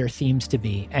want their themes to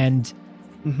be. And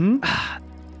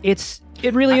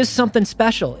it really is something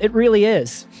special. It really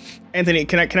is. Anthony,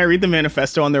 can I read the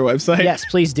manifesto on their website? Yes,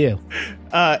 please do.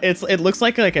 It looks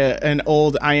like an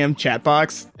old IM chat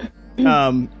box.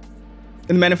 And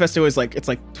the manifesto is like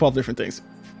 12 different things.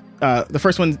 The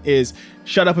first one is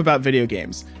shut up about video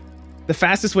games. The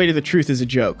fastest way to the truth is a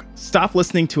joke. Stop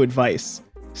listening to advice.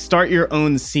 Start your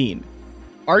own scene.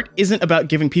 Art isn't about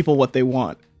giving people what they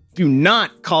want. Do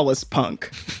not call us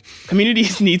punk.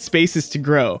 Communities need spaces to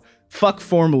grow. Fuck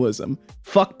formalism.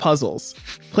 Fuck puzzles.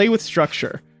 Play with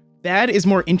structure. bad is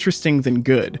more interesting than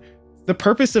good. The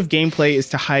purpose of gameplay is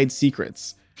to hide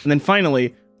secrets. And then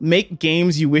finally, make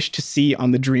games you wish to see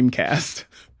on the Dreamcast.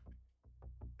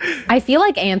 I feel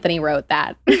like Anthony wrote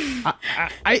that.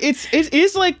 It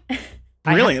is like,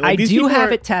 really? I do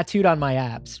have it tattooed on my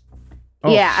abs.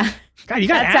 Oh. Yeah. God, you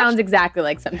got That abs? sounds exactly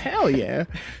like something. Hell yeah.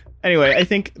 Anyway, I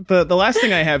think the last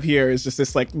thing I have here is just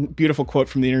this like beautiful quote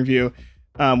from the interview,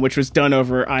 which was done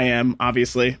over IM,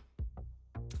 obviously,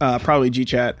 probably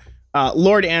GChat.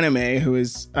 Lord Anime, who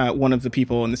is one of the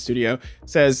people in the studio,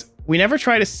 says, "We never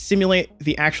try to simulate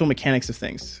the actual mechanics of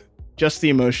things, just the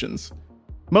emotions,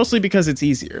 mostly because it's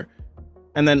easier."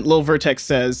 And then Lil Vertex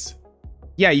says,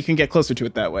 "Yeah, you can get closer to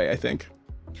it that way, I think."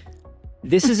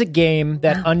 This is a game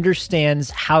that understands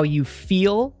how you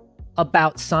feel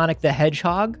about Sonic the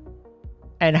Hedgehog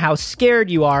and how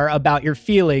scared you are about your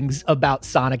feelings about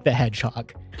Sonic the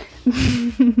Hedgehog.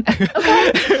 Okay,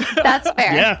 that's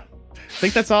fair. Yeah, I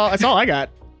think that's all I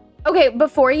got. Okay,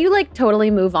 before you like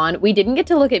totally move on, we didn't get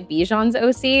to look at Bijan's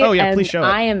OC. Oh, yeah, and please show it.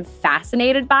 I am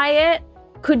fascinated by it.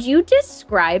 Could you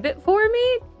describe it for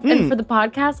me and for the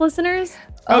podcast listeners?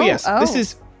 Oh, yes. This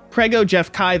is Prego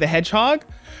Jeff Kai the Hedgehog.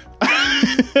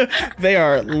 They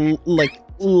are like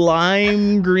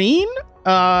lime green,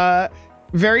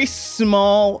 very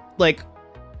small, like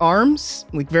arms,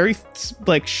 like very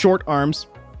like short arms,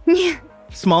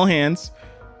 small hands,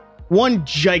 one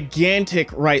gigantic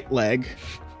right leg,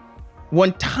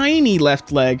 one tiny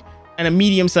left leg, and a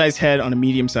medium-sized head on a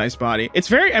medium-sized body. It's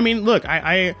very, I mean, look,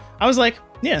 I was like,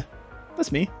 yeah,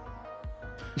 that's me.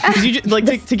 'Cause you just,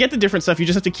 like to get the different stuff, you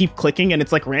just have to keep clicking, and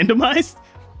it's like randomized.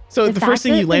 So the first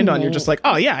thing you land on, you're just like,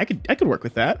 oh yeah, I could work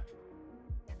with that.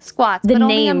 Squats. The but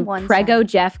only name on one Prego side.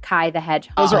 Jeff Kai the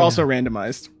Hedgehog. Those are also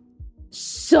randomized.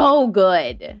 So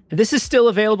good. This is still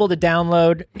available to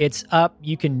download. It's up.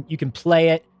 You can play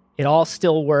it. It all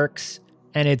still works,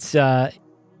 and it's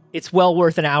well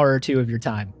worth an hour or two of your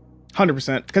time.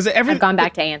 100%. Because I've gone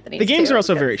back to Anthony's. the games too. are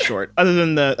also very short. Other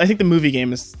than I think the movie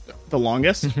game is the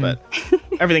longest, but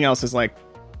everything else is like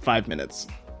 5 minutes.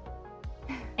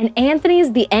 And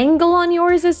Anthony's, the angle on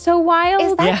yours is so wild.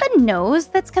 Is that the nose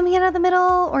that's coming out of the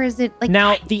middle, or is it like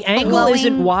Now, the angle glowing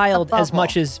isn't wild a as bubble?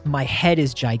 much as my head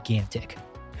is gigantic.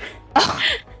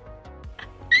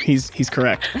 He's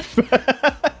correct.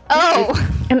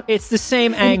 Oh, It's the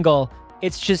same angle.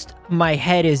 It's just my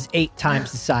head is 8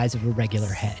 times the size of a regular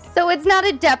head. so it's not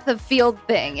a depth of field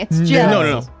thing. It's just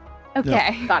No.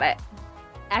 Okay. Got it.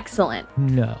 Excellent.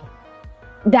 No.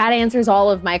 That answers all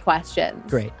of my questions.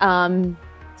 Great.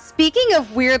 Speaking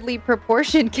of weirdly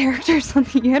proportioned characters on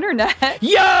the internet, Yo!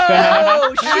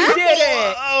 She did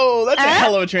it! Oh, that's a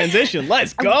hell of a transition.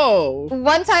 Let's go.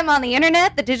 one time on the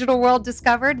internet, the digital world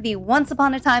discovered the once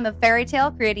upon a time of fairy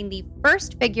tale, creating the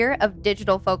first figure of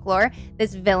digital folklore.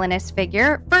 This villainous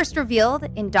figure, first revealed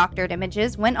in doctored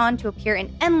images, went on to appear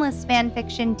in endless fan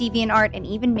fiction, deviant art, and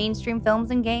even mainstream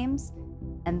films and games.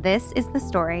 And this is the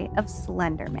story of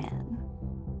Slender Man.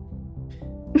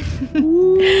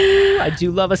 I do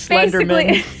love a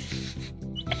Slenderman.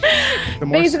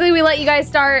 Basically, we let you guys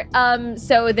start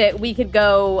so that we could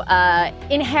go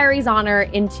in Harry's honor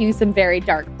into some very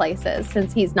dark places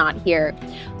since he's not here.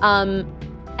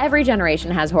 Every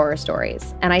generation has horror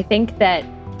stories, and I think that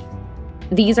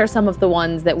these are some of the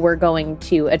ones that we're going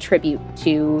to attribute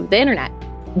to the internet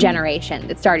generation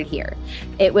that started here.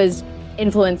 It was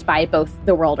influenced by both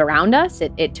the world around us.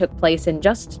 It took place in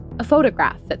just a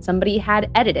photograph that somebody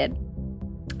had edited.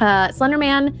 Slender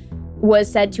Man was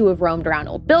said to have roamed around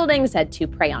old buildings, said to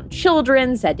prey on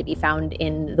children, said to be found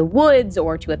in the woods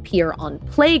or to appear on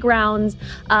playgrounds,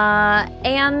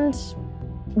 and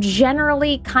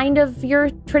generally kind of your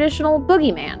traditional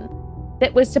boogeyman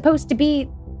that was supposed to be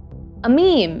a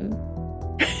meme.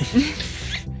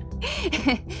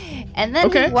 And then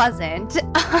Okay. he wasn't.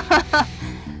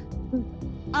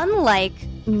 Unlike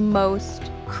most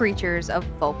creatures of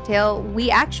folktale, we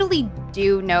actually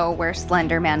do know where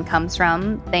Slender Man comes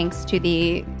from, thanks to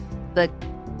the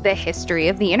history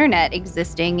of the internet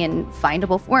existing in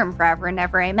findable form forever and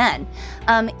ever. Amen.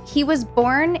 He was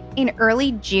born in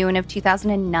early June of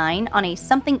 2009 on a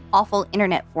something awful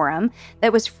internet forum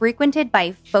that was frequented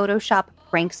by Photoshop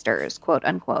pranksters, quote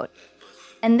unquote.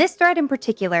 And this thread in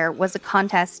particular was a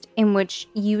contest in which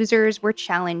users were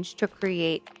challenged to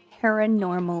create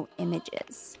paranormal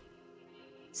images.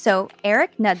 So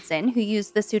Eric Knudsen, who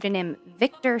used the pseudonym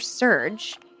Victor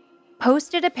Surge,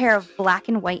 posted a pair of black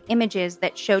and white images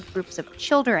that showed groups of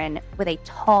children with a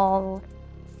tall,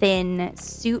 thin,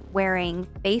 suit-wearing,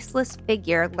 faceless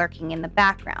figure lurking in the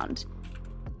background.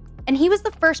 And he was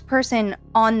the first person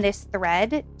on this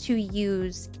thread to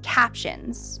use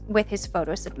captions with his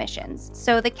photo submissions.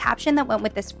 So the caption that went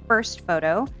with this first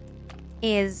photo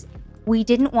is, "We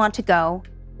didn't want to go.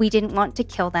 We didn't want to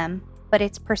kill them. But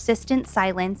its persistent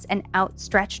silence and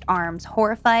outstretched arms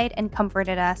horrified and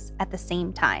comforted us at the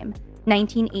same time.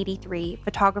 1983,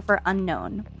 photographer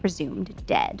unknown, presumed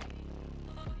dead."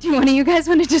 Do one of you guys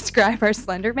want to describe our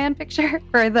Slender Man picture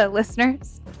for the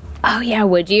listeners? Oh, yeah.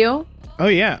 Would you? Oh,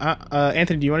 yeah.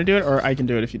 Anthony, do you want to do it, or I can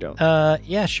do it if you don't?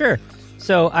 Yeah, sure.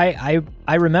 So I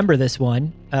remember this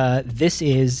one. This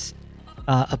is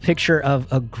a picture of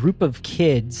a group of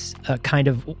kids kind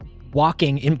of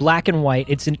walking in black and white.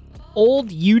 It's an old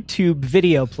YouTube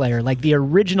video player, like the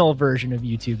original version of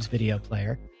YouTube's video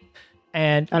player.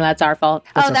 And Oh, that's our fault.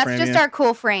 That's frame, just yeah. our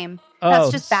cool frame. Oh.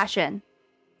 That's just fashion.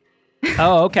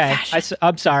 oh, okay.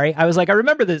 I'm sorry. I was like, I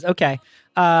remember this. Okay.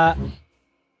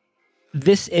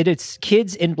 It's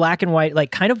kids in black and white,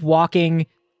 like kind of walking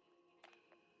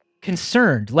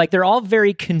concerned. Like they're all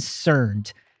very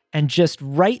concerned. And just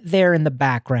right there in the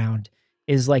background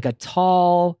is like a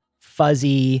tall,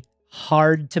 fuzzy,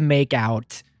 hard to make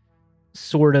out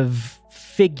sort of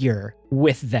figure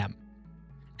with them.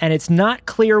 And it's not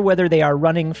clear whether they are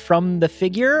running from the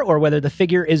figure or whether the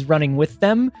figure is running with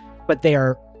them, but they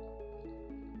are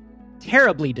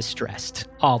terribly distressed,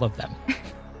 all of them.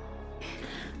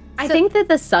 I think that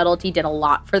the subtlety did a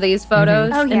lot for these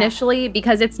photos Oh, yeah. initially,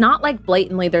 because it's not like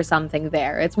blatantly there's something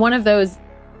there. It's one of those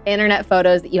internet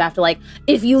photos that you have to like,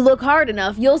 if you look hard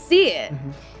enough, you'll see it.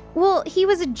 Well, he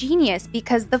was a genius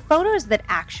because the photos that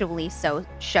actually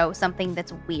show something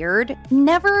that's weird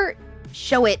never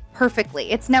show it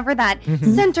perfectly. It's never that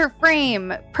center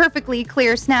frame, perfectly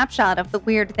clear snapshot of the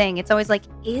weird thing. It's always like,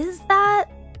 is that,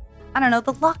 I don't know,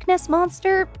 the Loch Ness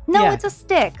Monster? No, Yeah. it's a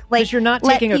stick. Like, Because you're not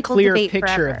let taking a people clear debate picture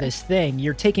forever. of this thing.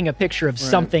 You're taking a picture of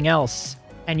something else,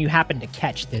 and you happen to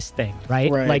catch this thing,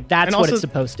 right? Right. Like that's And what also- it's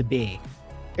supposed to be.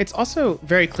 It's also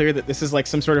very clear that this is like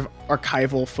some sort of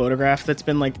archival photograph that's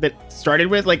been like, that started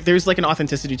with like, there's like an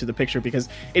authenticity to the picture because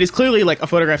it is clearly like a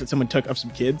photograph that someone took of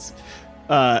some kids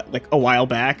like a while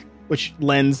back, which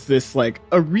lends this like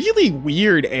a really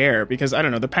weird air because I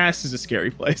don't know, the past is a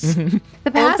scary place. The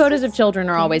Old past photos is- of children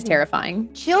are always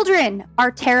terrifying. Children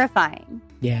are terrifying.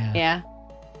 Yeah. Yeah.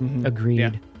 Mhm. Agreed.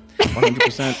 Yeah.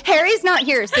 100%. Harry's not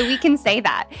here, so we can say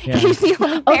that. Yeah. He's the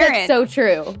only Oh, parent. that's so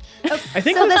true. I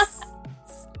think So this.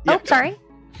 Yeah. Oh, sorry.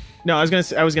 No, I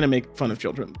was gonna make fun of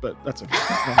children, but that's okay.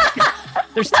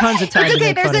 There's tons of time. It's to okay.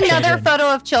 make There's fun of another children.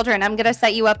 photo of children. I'm gonna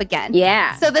set you up again.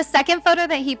 Yeah. So the second photo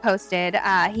that he posted,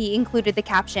 he included the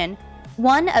caption,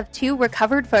 "One of two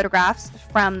recovered photographs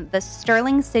from the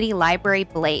Sterling City Library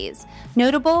blaze,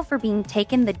 notable for being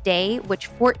taken the day which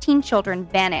 14 children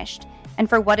vanished, and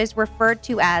for what is referred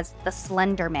to as the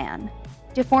Slender Man.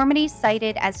 Deformities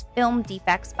cited as film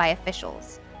defects by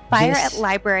officials. Fire This- at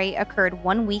library occurred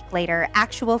 1 week later.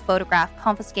 Actual photograph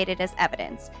confiscated as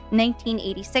evidence.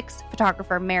 1986,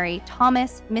 photographer Mary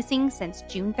Thomas, missing since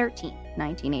June 13th,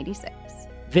 1986.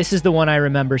 This is the one I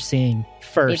remember seeing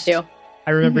first. Me too.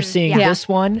 I remember Mhm. seeing Yeah. this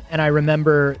one, and I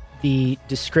remember the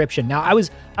description. Now, I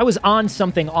was on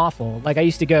something awful. Like I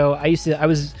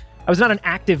was not an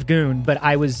active goon, but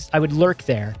I would lurk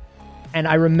there. And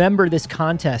I remember this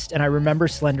contest, and I remember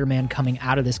Slender Man coming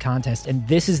out of this contest, and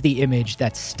this is the image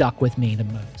that stuck with me the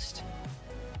most.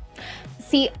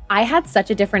 See, I had such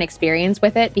a different experience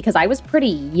with it because I was pretty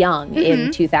young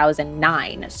in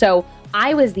 2009. So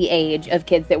I was the age of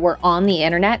kids that were on the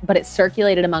internet, but it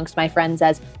circulated amongst my friends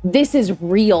as, this is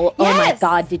real. Oh my Yes.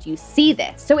 God, did you see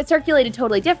this? So it circulated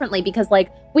totally differently because,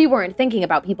 like, we weren't thinking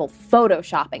about people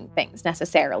photoshopping things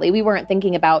necessarily. We weren't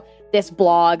thinking about this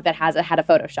blog that had a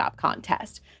Photoshop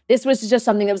contest. This was just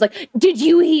something that was like, did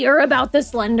you hear about the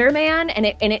Slender Man?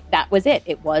 And that was it.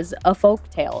 It was a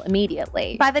folktale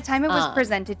immediately. By the time it was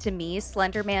presented to me,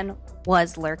 Slender Man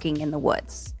was lurking in the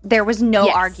woods. There was no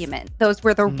Yes. argument. Those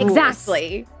were the rules.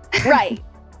 Exactly. Right.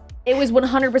 It was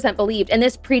 100% believed. And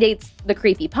this predates the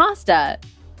creepypasta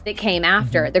that came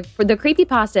after. The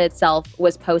creepypasta itself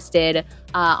was posted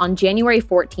on January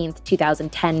 14th,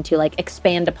 2010 to like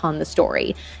expand upon the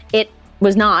story. It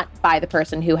was not by the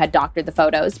person who had doctored the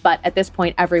photos, but at this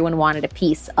point, everyone wanted a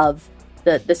piece of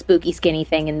the spooky skinny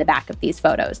thing in the back of these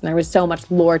photos. And there was so much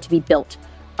lore to be built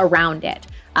around it.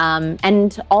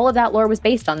 And all of that lore was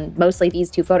based on mostly these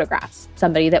two photographs.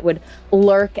 Somebody that would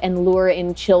lurk and lure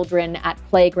in children at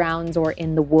playgrounds or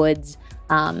in the woods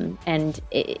and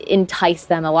entice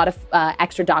them. A lot of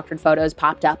extra doctored photos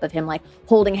popped up of him like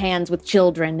holding hands with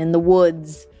children in the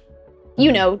woods.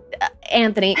 You know,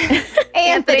 Anthony.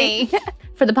 Anthony.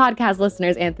 For the podcast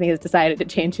listeners, Anthony has decided to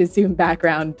change his Zoom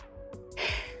background.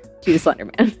 to Slender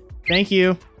Man. Thank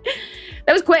you.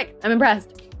 That was quick. I'm impressed.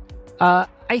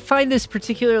 I find this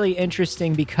particularly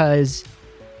interesting because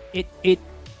it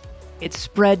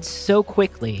spread so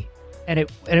quickly, and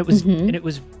it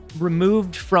was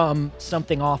removed from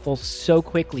something awful so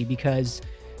quickly because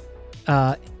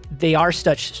they are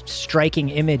such striking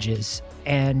images.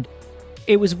 And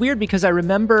it was weird because I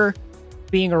remember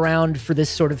being around for this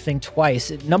sort of thing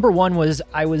twice. Number one was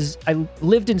I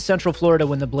lived in Central Florida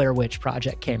when the Blair Witch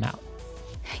Project came out.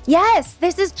 Yes,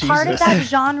 this is part of Jesus. that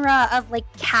genre of like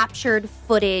captured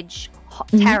footage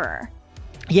terror.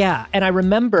 Yeah, and I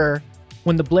remember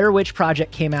when the Blair Witch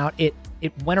Project came out, it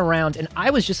went around, and I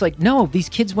was just like, no, these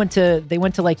kids went to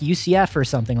like UCF or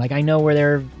something. Like, I know where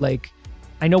they're like,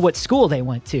 I know what school they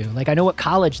went to. Like, I know what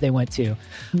college they went to.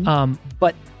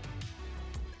 But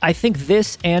I think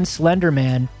this and Slender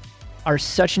Man are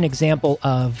such an example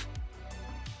of,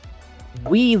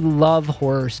 we love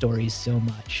horror stories so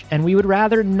much, and we would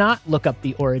rather not look up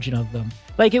the origin of them.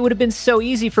 Like, it would have been so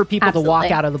easy for people to walk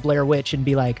Absolutely. out of the Blair Witch and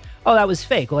be like, oh, that was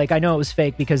fake. Like, I know it was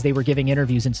fake because they were giving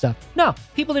interviews and stuff. No,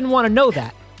 people didn't want to know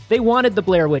that. They wanted the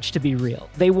Blair Witch to be real.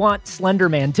 They want Slender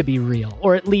Man to be real,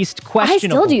 or at least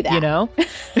questionable. I still do that. You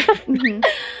know?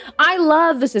 I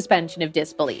love the suspension of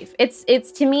disbelief.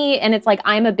 It's to me, and it's like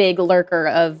I'm a big lurker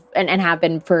of, and have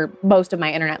been for most of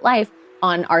my internet life,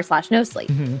 on r/no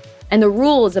sleep. And the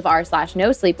rules of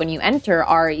r/no sleep when you enter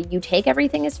are you take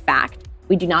everything as fact.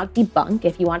 We do not debunk.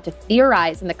 If you want to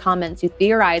theorize in the comments, you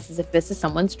theorize as if this is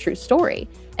someone's true story.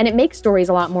 And it makes stories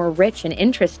a lot more rich and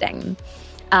interesting.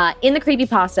 In the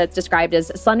creepypasta, it's described as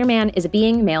Slender Man is a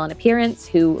being, male in appearance,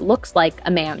 who looks like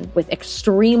a man with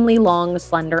extremely long,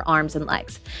 slender arms and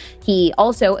legs. He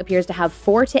also appears to have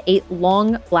 4 to 8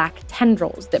 long black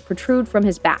tendrils that protrude from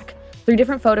his back. Through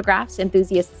different photographs,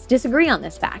 enthusiasts disagree on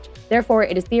this fact. Therefore,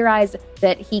 it is theorized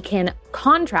that he can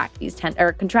contract these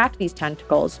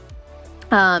tentacles.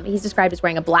 He's described as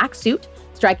wearing a black suit,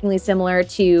 strikingly similar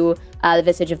to the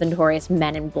visage of the notorious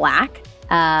Men in Black.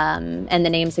 And the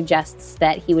name suggests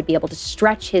that he would be able to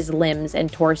stretch his limbs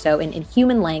and torso in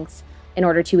human lengths in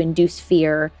order to induce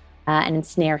fear and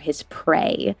ensnare his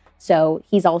prey. So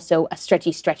he's also a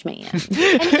stretchy stretch man.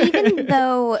 And even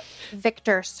though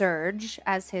Victor Surge,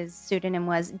 as his pseudonym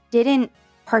was, didn't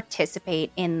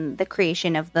participate in the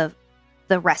creation of the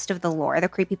rest of the lore, the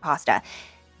creepypasta,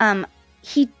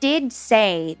 he did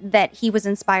say that he was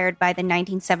inspired by the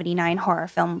 1979 horror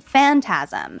film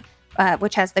Phantasm,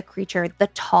 which has the creature, the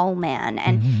Tall Man.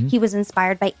 And he was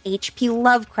inspired by H.P.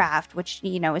 Lovecraft, which,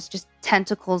 you know, is just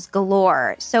tentacles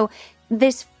galore. So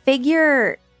this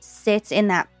figure sits in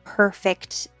that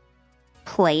perfect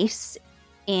place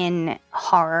in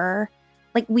horror.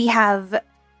 Like, we have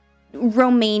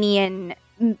Romanian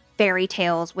fairy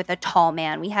tales with a tall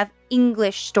man. We have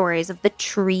English stories of the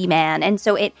tree man. And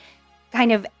so it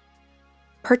kind of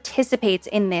participates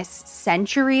in this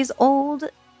centuries-old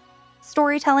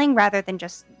storytelling rather than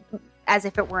just as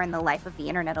if it were in the life of the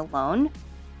internet alone.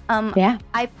 Yeah.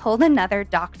 I pulled another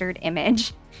doctored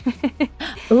image.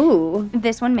 Ooh.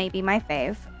 This one may be my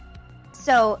fave.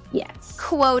 So, Yes.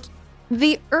 quote,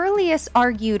 the earliest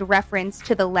argued reference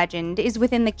to the legend is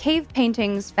within the cave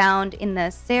paintings found in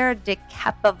the Serra de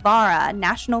Capivara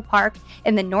National Park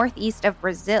in the northeast of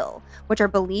Brazil, which are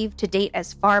believed to date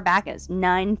as far back as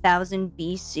 9,000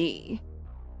 BC.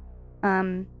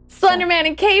 Slender Man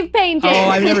and cave painting. Oh,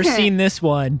 I've never seen this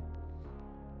one.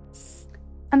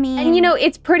 I mean... And, you know,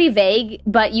 it's pretty vague,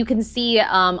 but you can see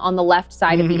on the left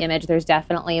side of the image, there's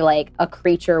definitely, like, a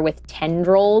creature with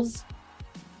tendrils,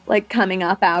 like, coming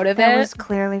up out of that it. was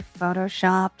clearly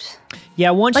photoshopped.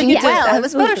 Yeah, once you get to Well, it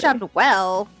was absolutely. photoshopped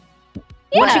well.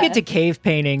 once you Yeah. get to cave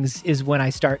paintings is when I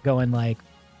start going like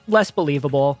less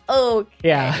believable. Okay.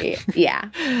 Yeah.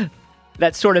 Yeah.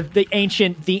 That's sort of the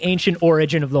ancient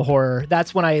origin of the horror.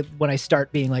 That's when I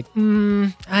start being like,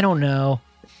 I don't know.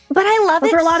 But I love But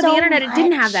it for a lot of so the internet, it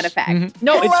didn't have much. that effect.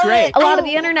 No, I it's love great. it. A lot of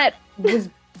the internet was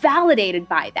validated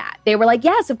by that. They were like,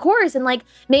 yes, of course. And like,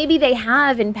 maybe they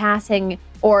have in passing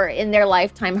or in their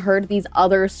lifetime heard these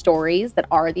other stories that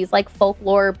are these like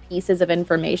folklore pieces of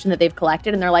information that they've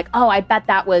collected. And they're like, oh, I bet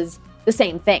that was the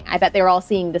same thing. I bet they were all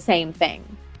seeing the same thing.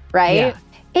 Right?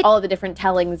 Yeah. All of the different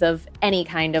tellings of any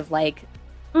kind of like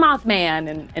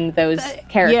Mothman and those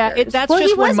characters. Yeah, that's Well, he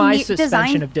just when was my designed-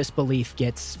 suspension of disbelief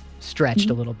gets stretched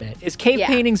a little bit. Is cave Yeah.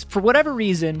 paintings, for whatever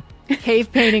reason,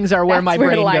 cave paintings are where That's my where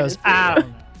the brain line goes, is for you. I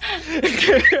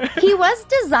don't know. He was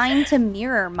designed to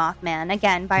mirror Mothman,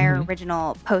 again, by our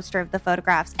original poster of the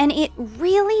photographs. And it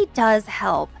really does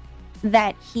help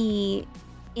that he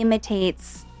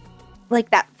imitates like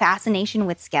that fascination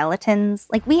with skeletons.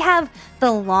 Like we have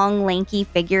the long, lanky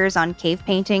figures on cave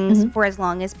paintings for as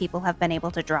long as people have been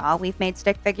able to draw. We've made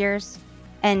stick figures.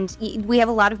 And we have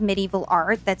a lot of medieval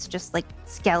art that's just like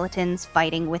skeletons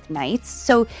fighting with knights.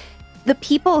 So the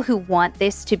people who want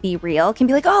this to be real can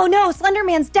be like, oh no, Slender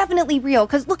Man's definitely real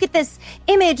because look at this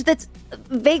image that's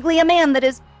vaguely a man that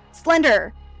is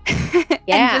slender. And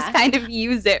just kind of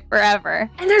use it forever.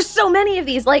 And there's so many of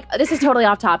these. Like, this is totally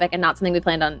off topic and not something I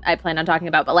planned on talking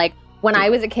about. But like when I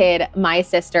was a kid, my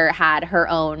sister had her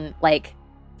own like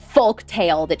folk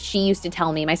tale that she used to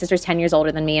tell me. My sister's 10 years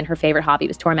older than me, and her favorite hobby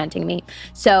was tormenting me.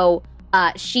 So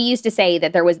she used to say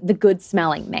that there was the good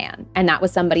smelling man, and that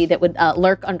was somebody that would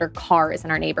lurk under cars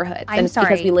in our neighborhoods. And it's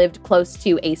because we lived close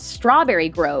to a strawberry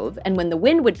grove, and when the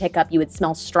wind would pick up, you would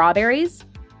smell strawberries.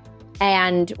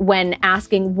 And when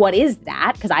asking, what is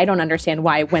that? Because I don't understand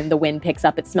why when the wind picks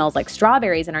up, it smells like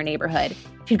strawberries in our neighborhood.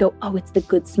 She'd go, oh, it's the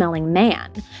good smelling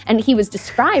man. And he was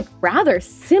described rather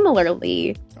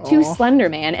similarly to Slender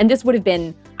Man. And this would have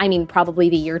been, I mean, probably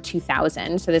the year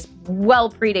 2000. So this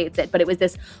well predates it. But it was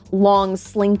this long,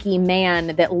 slinky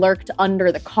man that lurked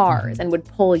under the cars and would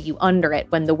pull you under it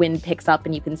when the wind picks up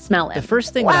and you can smell it. The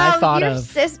first thing that I thought your of...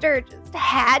 sister just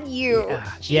had you.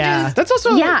 Yeah. That's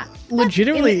also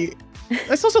legitimately...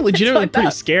 That's also legitimately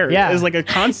pretty scary as like a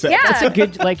concept. Yeah. That's a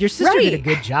good, like your sister did a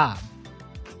good job.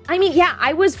 I mean, yeah,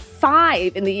 I was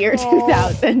 5 in the year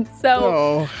 2000.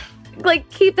 So like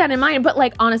keep that in mind. But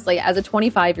like, honestly, as a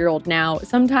 25-year-old now,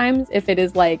 sometimes if it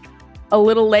is like a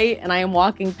little late and I am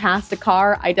walking past a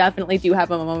car, I definitely do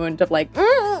have a moment of like,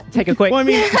 take a quick,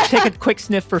 take a quick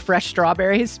sniff for fresh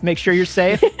strawberries. Make sure you're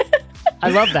safe. I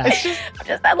love that.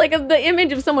 Just that, like, the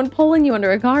image of someone pulling you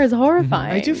under a car is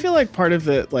horrifying. I do feel like part of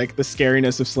the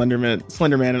scariness of Slender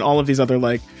Man, and all of these other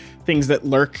like things that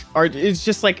lurk it's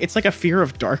just like it's like a fear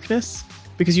of darkness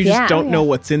because you just don't know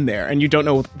what's in there, and you don't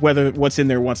know whether what's in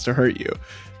there wants to hurt you,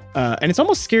 and it's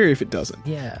almost scary if it doesn't.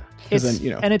 Yeah,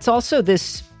 and it's also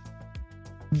this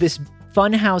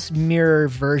funhouse mirror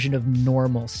version of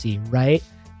normalcy, right?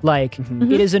 Like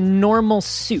it is a normal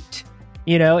suit.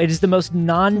 You know, it is the most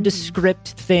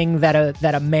nondescript thing that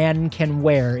a man can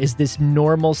wear is this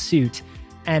normal suit.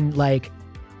 And like,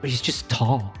 but he's just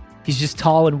tall. He's just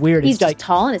tall and weird. He's just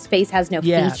tall and his face has no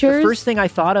features. The first thing I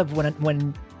thought of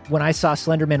when I saw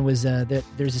Slenderman was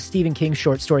there's a Stephen King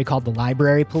short story called The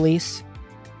Library Police.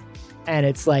 And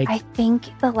it's like... I think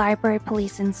The Library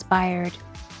Police inspired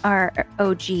our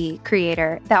OG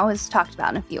creator. That was talked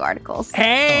about in a few articles.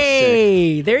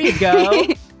 Hey, there you go.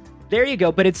 There you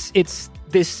go. But it's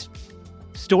this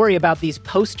story about these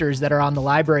posters that are on the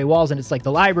library walls, and it's like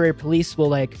the library police will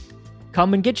like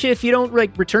come and get you if you don't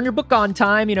like return your book on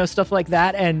time, you know, stuff like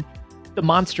that. And the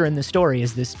monster in the story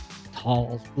is this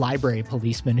tall library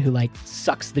policeman who like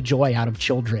sucks the joy out of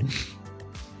children.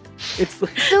 It's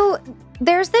like... So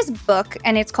there's this book,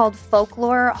 and it's called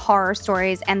Folklore, Horror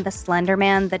Stories, and the Slender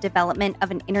Man, The Development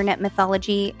of an Internet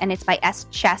Mythology, and it's by S.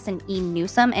 Chess and E.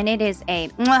 Newsom, and it is a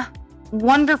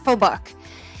wonderful book.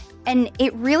 And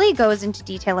it really goes into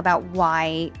detail about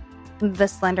why the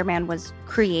Slender Man was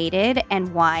created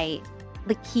and why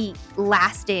like he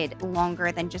lasted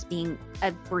longer than just being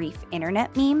a brief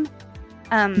internet meme.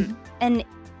 And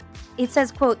it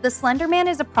says, quote, "The Slender Man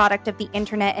is a product of the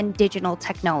internet and digital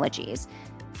technologies.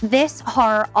 This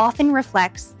horror often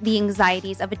reflects the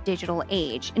anxieties of a digital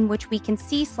age in which we can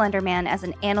see Slender Man as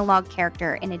an analog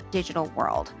character in a digital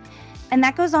world." And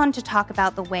that goes on to talk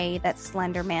about the way that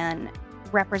Slender Man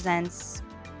represents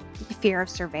the fear of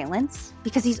surveillance,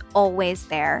 because he's always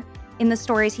there. In the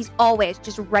stories, he's always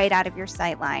just right out of your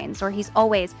sight lines, or he's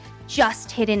always just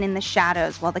hidden in the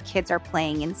shadows while the kids are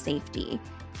playing in safety.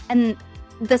 And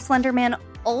the Slender Man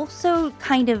also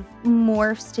kind of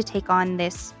morphs to take on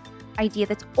this idea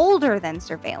that's older than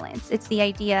surveillance. It's the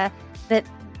idea that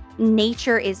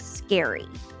nature is scary.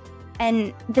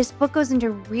 And this book goes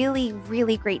into really,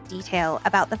 really great detail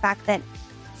about the fact that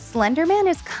Slender Man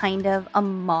is kind of a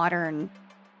modern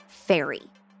fairy.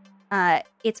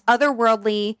 It's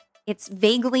otherworldly, it's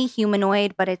vaguely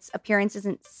humanoid, but its appearance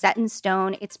isn't set in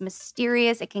stone. It's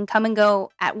mysterious, it can come and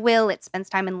go at will, it spends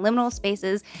time in liminal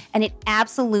spaces, and it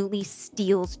absolutely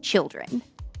steals children.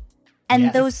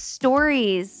 And those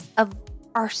stories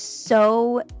are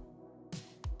so...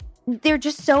 they're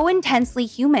just so intensely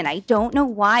human. I don't know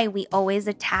why we always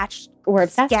attach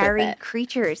scary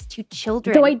creatures to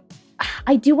children. Though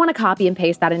I do want to copy and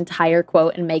paste that entire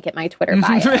quote and make it my Twitter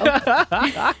bio.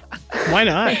 Why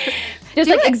not? Just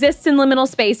like exists in liminal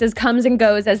spaces, comes and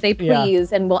goes as they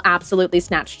please, and will absolutely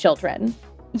snatch children.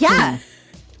 Yeah.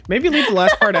 Maybe leave the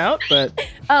last part out, but...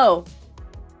 Oh.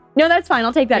 No, that's fine.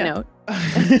 I'll take that note.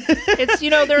 It's,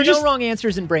 there are no wrong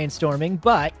answers in brainstorming,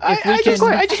 but if I just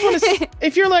want to,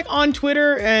 if you're like on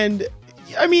Twitter and,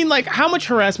 I mean, like, how much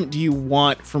harassment do you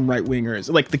want from right wingers,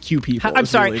 like the Q people? I'm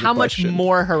sorry, really how much question.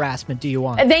 more harassment do you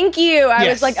want? Thank you. I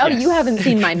Yes, was like, oh, yes. you haven't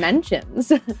seen my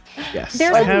mentions. Yes.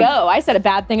 There's a go. I said a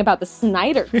bad thing about the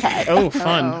Snyder Cut. Oh,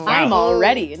 fun. Oh. Wow. I'm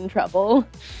already in trouble.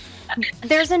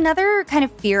 There's another kind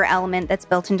of fear element that's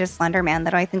built into Slender Man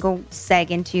that I think will seg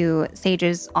into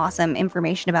Sage's awesome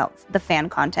information about the fan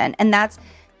content. And that's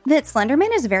that Slender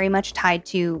Man is very much tied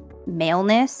to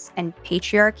maleness and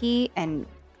patriarchy and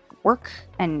work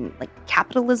and like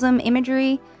capitalism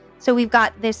imagery. So we've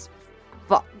got this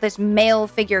male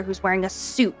figure who's wearing a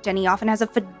suit, and he often has a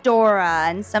fedora,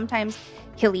 and sometimes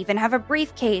he'll even have a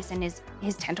briefcase, and his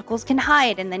tentacles can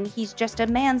hide, and then he's just a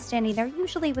man standing there,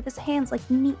 usually with his hands like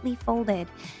neatly folded.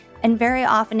 And very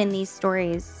often in these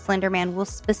stories, Slender Man will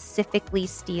specifically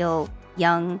steal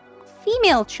young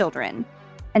female children.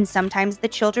 And sometimes the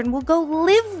children will go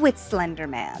live with Slender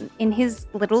Man in his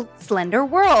little slender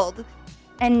world.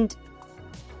 And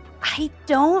I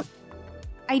don't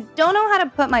know how to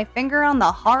put my finger on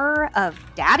the horror of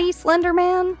Daddy Slender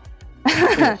Man.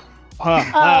 But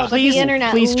Please- the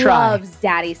internet please try. loves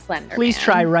Daddy Slender. Please Man.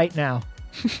 try right now.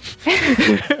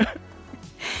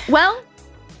 Well,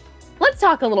 let's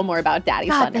talk a little more about Daddy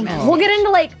God, Slender Man. thank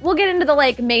We'll get into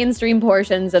the mainstream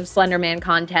portions of Slender Man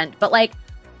content, but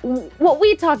what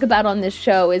we talk about on this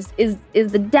show is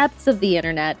the depths of the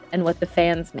internet and what the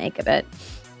fans make of it.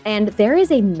 And there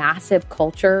is a massive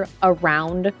culture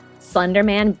around Slender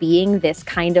Man being this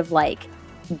kind of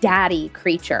daddy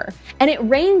creature. And it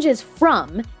ranges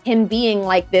from him being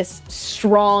this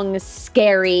strong,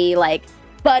 scary,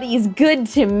 but he's good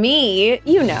to me,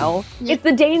 It's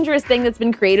the dangerous thing that's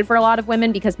been created for a lot of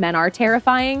women because men are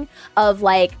terrifying of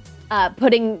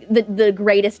putting the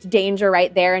greatest danger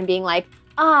right there and being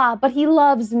but he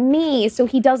loves me, so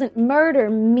he doesn't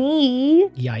murder me.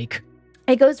 Yike.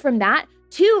 It goes from that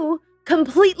to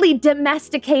completely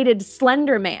domesticated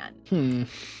Slender Man.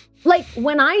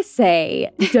 When I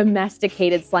say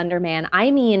domesticated Slender Man,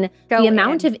 I mean the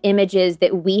amount of images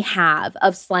that we have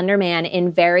of Slender Man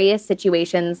in various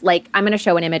situations. I'm going to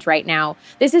show an image right now.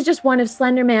 This is just one of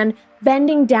Slender Man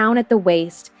bending down at the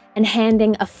waist and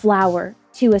handing a flower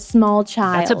to a small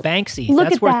child. That's a Banksy. Look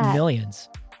That's at worth that. millions.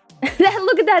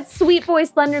 Look at that sweet boy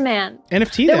Slender Man.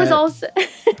 NFT There that. was also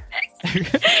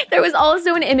there was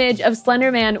also an image of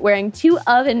Slender Man wearing 2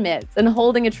 oven mitts and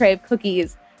holding a tray of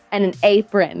cookies and an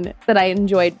apron that I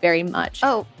enjoyed very much.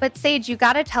 Oh, but Sage, you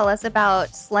got to tell us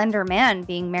about Slender Man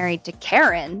being married to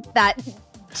Karen, that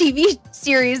TV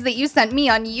series that you sent me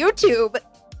on YouTube.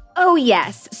 Oh,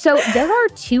 yes. So there are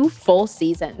 2 full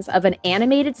seasons of an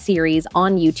animated series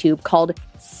on YouTube called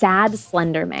Sad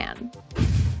Slender Man.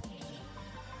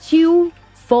 2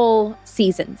 full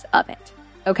seasons of it.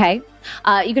 Okay?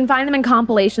 You can find them in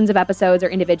compilations of episodes or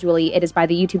individually. It is by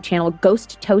the YouTube channel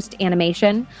Ghost Toast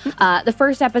Animation. The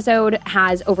first episode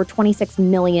has over 26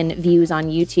 million views on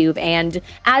YouTube. And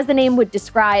as the name would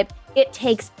describe, it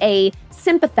takes a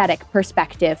sympathetic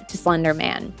perspective to Slender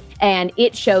Man. And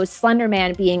it shows Slender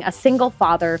Man being a single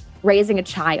father raising a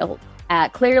child.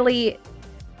 Clearly,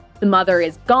 the mother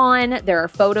is gone. There are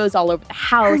photos all over the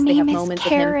house. Her They name have is moments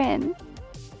Karen. of him.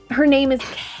 Her name is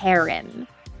Karen,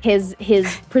 his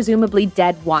presumably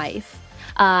dead wife.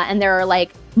 And there are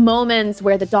moments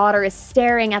where the daughter is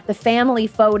staring at the family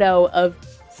photo of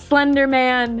Slender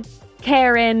Man,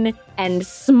 Karen, and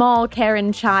small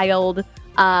Karen child,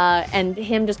 and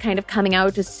him just kind of coming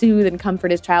out to soothe and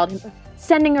comfort his child, him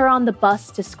sending her on the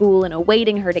bus to school and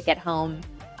awaiting her to get home.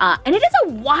 And it is a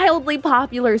wildly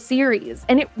popular series,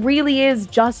 and it really is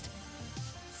just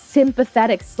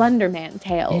sympathetic Slender Man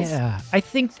tales. Yeah, I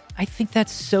think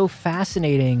that's so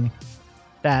fascinating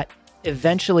that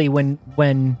eventually when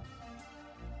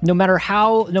no matter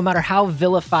how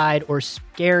vilified or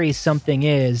scary something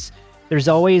is, there's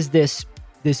always this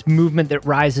movement that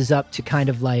rises up to kind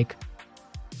of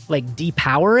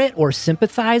depower it or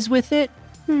sympathize with it.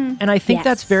 And I think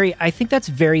Yes. that's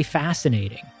very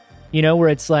fascinating. Where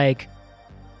it's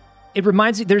it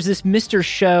reminds me, there's this Mr.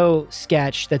 Show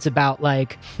sketch that's about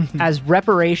as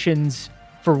reparations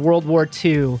for World War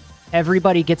II,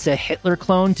 everybody gets a Hitler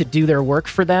clone to do their work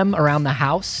for them around the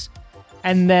house.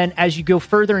 And then as you go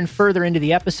further and further into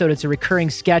the episode, it's a recurring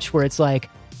sketch where it's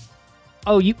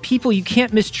oh, you people, you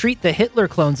can't mistreat the Hitler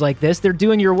clones like this. They're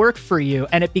doing your work for you.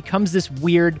 And it becomes this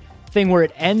weird thing where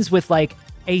it ends with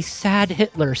a sad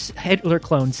Hitler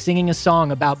clone singing a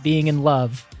song about being in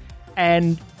love.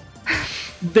 And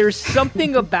there's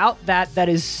something about that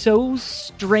is so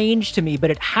strange to me,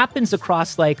 but it happens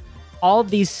across all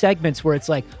these segments where it's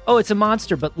like, oh, it's a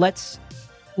monster, but let's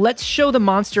show the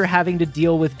monster having to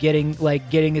deal with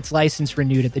getting its license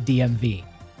renewed at the DMV.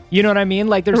 You know what I mean?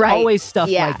 Like there's always stuff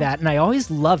like that, and I always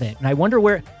love it. And I wonder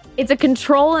where it's a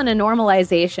control and a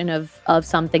normalization of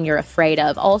something you're afraid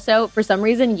of. Also, for some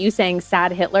reason, you saying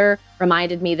 "sad Hitler"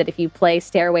 reminded me that if you play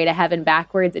Stairway to Heaven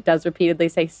backwards, it does repeatedly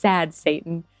say "sad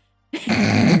Satan."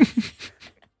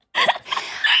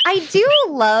 I do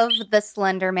love the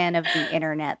Slender Man of the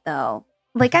internet, though.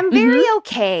 Like, I'm very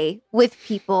okay with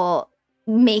people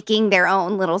making their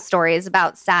own little stories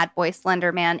about sad boy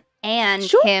Slender Man and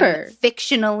him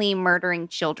fictionally murdering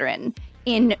children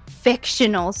in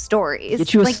fictional stories.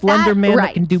 Get you a Slender Man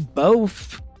that can do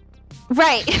both.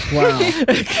 Right. Wow.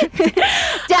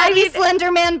 Daddy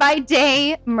Slender Man by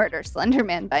day, murder Slender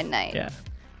Man by night. Yeah.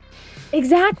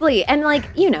 Exactly. And like,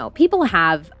 you know, people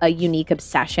have a unique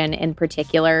obsession in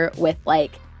particular with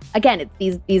like, again,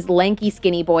 it's these lanky,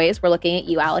 skinny boys. We're looking at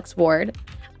you, Alex Ward.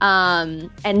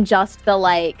 And just the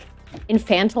like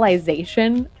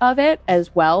infantilization of it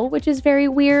as well, which is very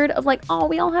weird of like, oh,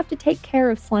 we all have to take care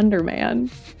of Slender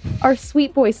Man, our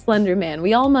sweet boy Slender Man.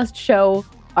 We all must show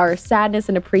our sadness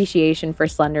and appreciation for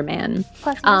Slender Man.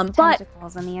 Plus,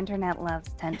 tentacles, and the internet loves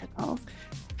tentacles.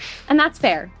 And that's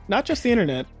fair. Not just the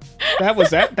internet. That's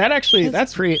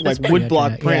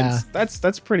woodblock prints. Yeah.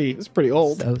 That's pretty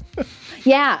old. So,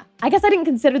 Yeah. I guess I didn't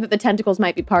consider that the tentacles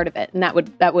might be part of it, and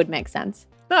that would make sense.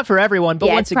 not for everyone, but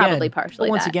once it's probably partially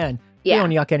once that. again, we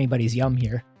don't yuck anybody's yum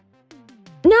here.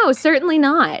 No, certainly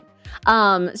not.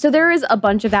 So there is a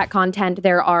bunch of that content.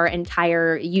 There are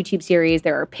entire YouTube series.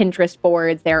 There are Pinterest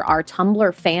boards. There are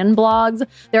Tumblr fan blogs.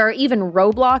 There are even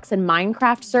Roblox and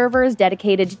Minecraft servers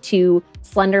dedicated to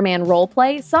Slender Man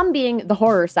roleplay, some being the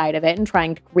horror side of it and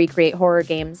trying to recreate horror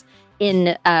games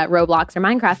in Roblox or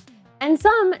Minecraft, and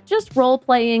some just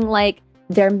role-playing like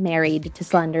they're married to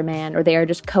Slender Man or they are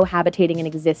just cohabitating and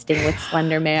existing with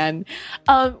Slender Man,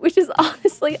 which is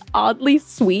honestly oddly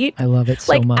sweet. I love it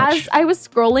so much. As I was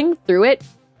scrolling through it,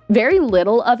 very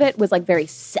little of it was like very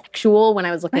sexual when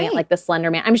I was looking at like the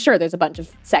Slender Man. I'm sure there's a bunch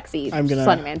of sexy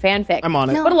Slender Man fanfic. I'm on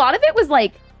it. But a lot of it was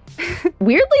like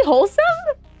weirdly wholesome.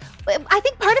 I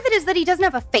think part of it is that he doesn't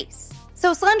have a face.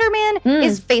 So Slender Man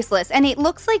is faceless, and it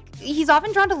looks like he's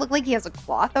often drawn to look like he has a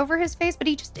cloth over his face, but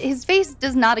his face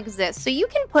does not exist. So you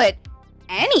can put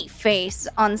any face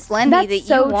on Slendy that you want. That's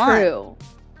so true.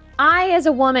 I, as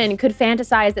a woman, could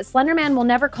fantasize that Slender Man will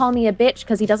never call me a bitch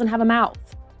because he doesn't have a mouth.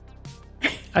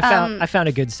 I found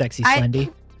a good sexy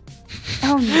Slendy.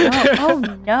 Oh no! Oh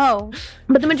no!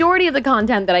 But the majority of the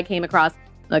content that I came across,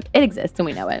 look, it exists and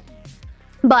we know it.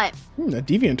 But a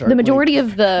DeviantArt the majority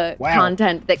of the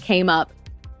content that came up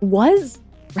was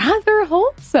rather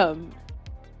wholesome.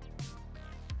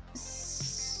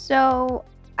 So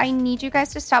I need you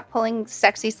guys to stop pulling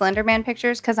sexy Slender Man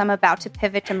pictures because I'm about to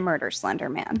pivot to murder Slender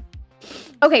Man.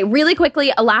 Okay, really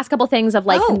quickly, a last couple things of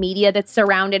like the media that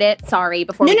surrounded it. Sorry,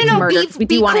 before we get to murder, because we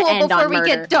do want to end on murder. Before we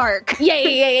get dark.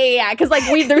 Yeah. Because like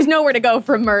there's nowhere to go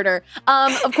from murder.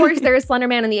 Of course, there is Slender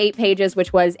Man in the 8 Pages,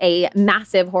 which was a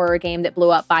massive horror game that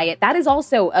blew up by it. That is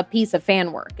also a piece of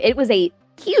fan work. It was a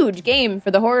huge game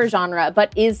for the horror genre,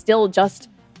 but is still just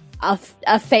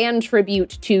a fan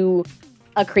tribute to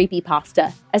a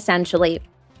creepypasta, essentially.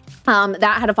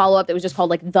 That had a follow-up that was just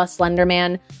called like The Slender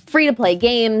Man, free-to-play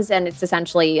games, and it's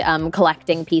essentially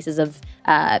collecting pieces of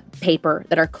paper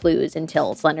that are clues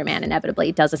until Slender Man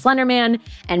inevitably does a Slender Man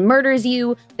and murders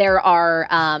you. There are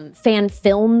fan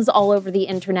films all over the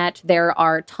internet. There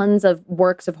are tons of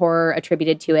works of horror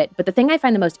attributed to it. But the thing I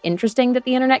find the most interesting that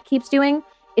the internet keeps doing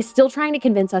is still trying to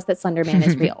convince us that Slender Man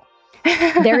is real.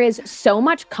 There is so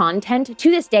much content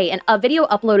to this day, and a video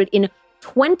uploaded in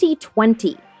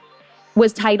 2020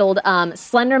 was titled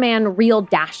Slender Man Real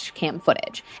Dash Cam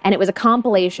Footage. And it was a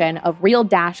compilation of real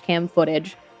dash cam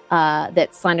footage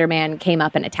that Slender Man came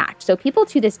up and attacked. So people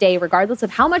to this day, regardless of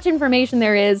how much information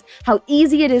there is, how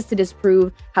easy it is to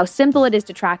disprove, how simple it is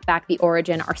to track back the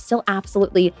origin, are still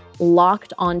absolutely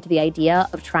locked onto the idea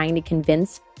of trying to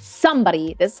convince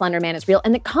somebody that Slender Man is real.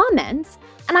 And the comments,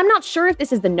 and I'm not sure if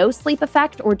this is the no sleep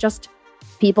effect or just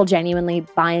people genuinely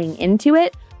buying into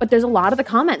it, but there's a lot of the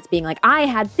comments being like, I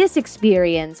had this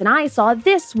experience and I saw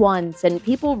this once, and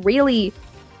people really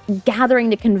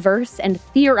gathering to converse and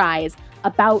theorize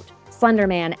about Slender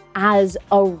Man as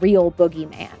a real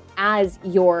boogeyman, as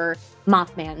your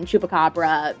Mothman,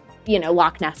 Chupacabra,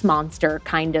 Loch Ness Monster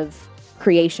kind of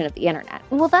creation of the internet.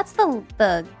 Well, that's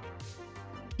the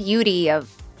beauty of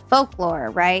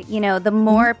folklore, right? The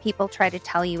more people try to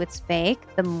tell you it's fake,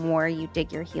 the more you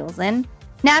dig your heels in.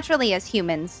 Naturally, as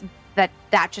humans,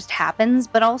 that just happens,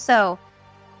 but also,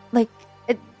 like,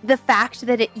 the fact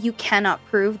that you cannot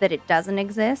prove that it doesn't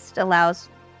exist allows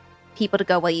people to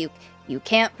go, well, you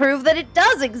can't prove that it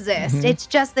does exist. Mm-hmm. It's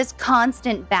just this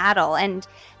constant battle. And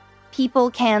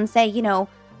people can say,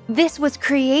 this was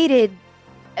created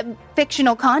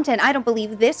fictional content. I don't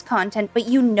believe this content, but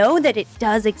you know that it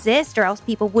does exist, or else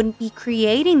people wouldn't be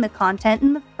creating the content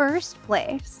in the first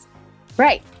place.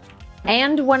 Right.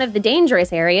 And one of the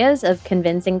dangerous areas of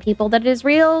convincing people that it is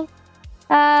real,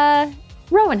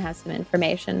 Rowan has some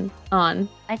information on.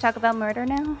 I talk about murder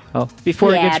now? Oh,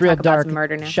 before it Yeah, gets real talk about dark, some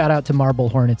murder now. shout out to Marble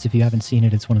Hornets if you haven't seen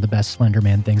it. It's one of the best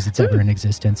Slenderman things that's ever in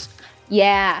existence.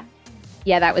 Yeah.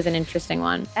 Yeah, that was an interesting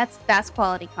one. That's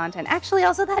quality content. Actually,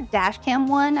 also that dash cam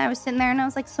one, I was sitting there and I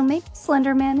was like, so maybe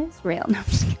Slenderman is real. No, I'm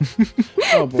just kidding.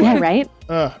 Oh boy. Yeah, right?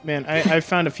 Oh man, I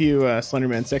found a few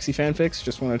Slenderman sexy fanfics.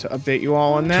 Just wanted to update you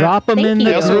all on that. Drop them Thank in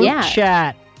the you. group Yeah.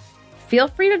 chat. Feel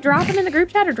free to drop them in the group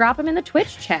chat or drop them in the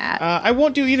Twitch chat. I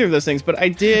won't do either of those things, but I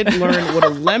did learn what a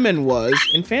lemon was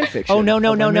in fanfiction. Oh, no, A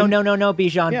lemon-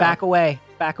 Bijan. Yeah. Back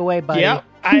away, buddy. Yeah,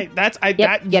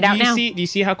 Get out now. Do you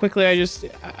see how quickly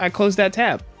I closed that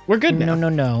tab? We're good now.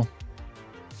 No.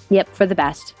 Yep, for the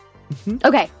best.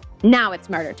 Okay, now it's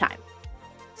murder time.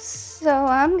 So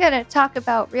I'm going to talk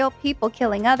about real people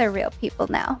killing other real people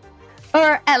now.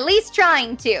 Or at least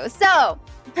trying to. So,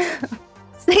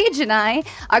 Sage and I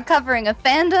are covering a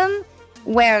fandom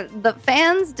where the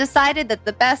fans decided that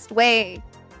the best way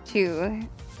to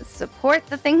support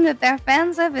the thing that they're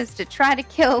fans of is to try to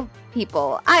kill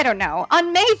people. I don't know.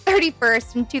 On May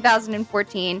 31st in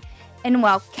 2014, in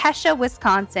Waukesha,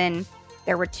 Wisconsin,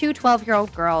 there were two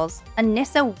 12-year-old girls,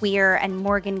 Anissa Weir and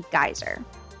Morgan Geyser.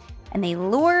 And they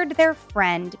lured their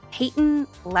friend, Peyton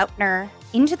Lautner,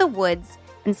 into the woods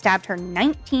and stabbed her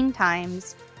 19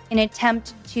 times in an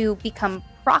attempt to become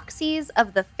proxies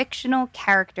of the fictional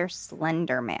character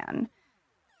Slender Man.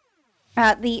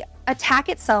 The attack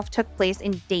itself took place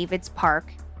in Davids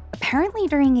Park, apparently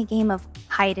during a game of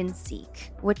hide and seek,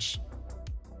 which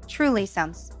truly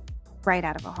sounds right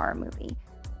out of a horror movie.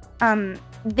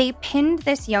 They pinned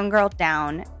this young girl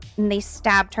down and they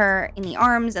stabbed her in the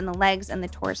arms and the legs and the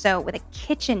torso with a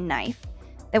kitchen knife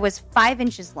that was 5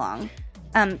 inches long.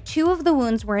 2 of the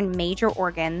wounds were in major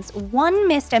organs. One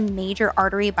missed a major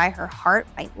artery by her heart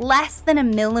by less than a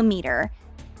millimeter.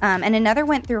 And another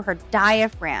went through her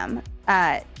diaphragm,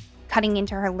 cutting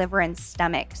into her liver and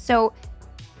stomach. So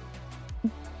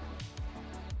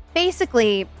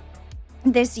basically,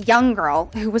 this young girl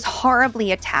who was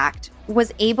horribly attacked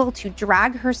was able to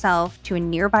drag herself to a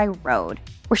nearby road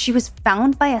where she was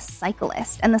found by a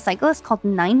cyclist. And the cyclist called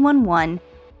 911,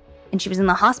 and she was in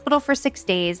the hospital for 6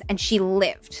 days, and she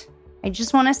lived. I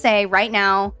just want to say right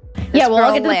now, Yeah, well,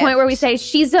 I'll get to lived. the point where we say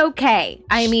she's okay.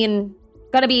 I mean,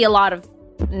 gotta be a lot of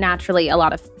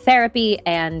therapy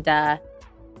and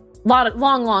lot of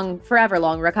long, forever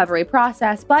long recovery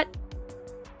process, but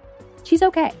she's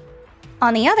okay.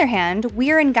 On the other hand,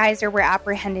 Weir and Geyser were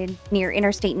apprehended near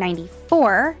Interstate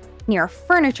 94, near a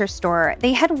furniture store.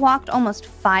 They had walked almost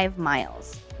 5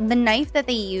 miles. The knife that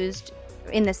they used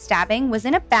in the stabbing was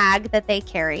in a bag that they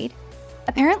carried.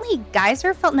 Apparently,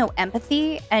 Geyser felt no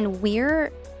empathy, and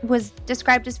Weir was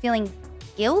described as feeling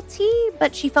guilty,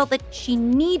 but she felt that she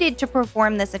needed to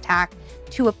perform this attack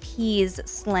to appease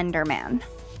Slender Man.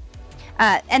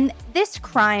 And this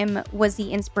crime was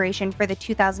the inspiration for the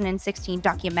 2016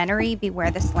 documentary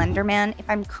Beware the Slender Man. If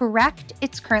I'm correct,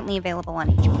 it's currently available on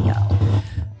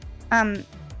HBO.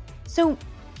 So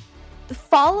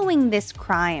following this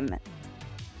crime,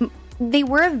 they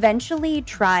were eventually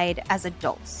tried as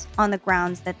adults on the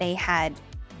grounds that they had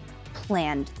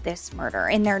planned this murder.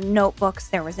 In their notebooks,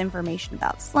 there was information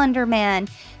about Slender Man.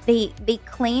 They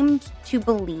claimed to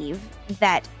believe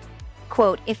that,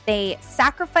 quote, if they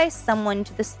sacrificed someone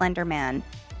to the Slender Man,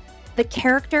 the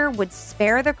character would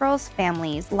spare the girls'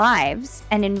 families' lives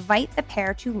and invite the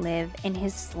pair to live in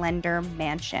his slender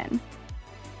mansion.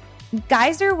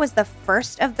 Geyser was the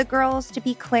first of the girls to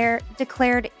be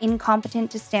declared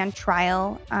incompetent to stand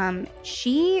trial.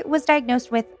 She was diagnosed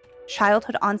with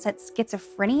childhood onset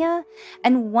schizophrenia,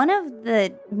 and one of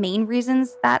the main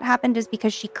reasons that happened is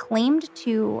because she claimed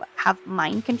to have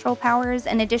mind control powers,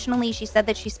 and additionally she said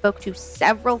that she spoke to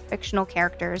several fictional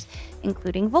characters,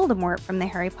 including Voldemort from the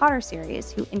Harry Potter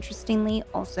series, who interestingly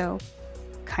also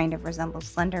kind of resembles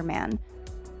Slender Man.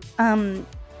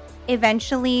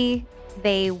 Eventually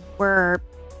they were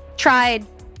tried,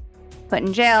 put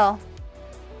in jail.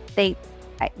 They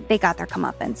got their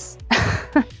comeuppance.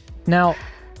 Now,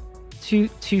 two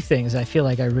things I feel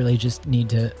like I really just need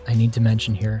to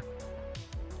mention here.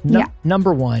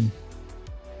 Number one,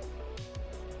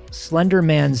 Slender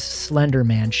Man's Slender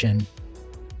Mansion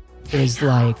is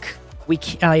like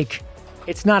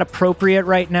it's not appropriate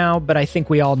right now, but I think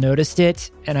we all noticed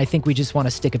it, and I think we just want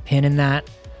to stick a pin in that.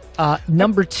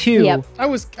 Number two, Yep. I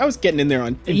was getting in there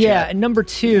in yeah, chat. and number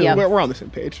two, Yep. We're on the same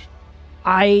page.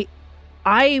 I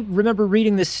remember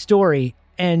reading this story,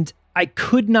 and I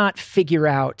could not figure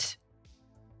out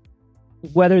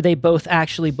whether they both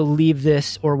actually believed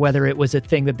this or whether it was a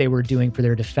thing that they were doing for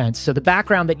their defense. So the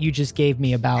background that you just gave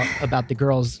me about the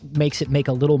girls makes it make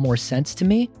a little more sense to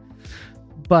me.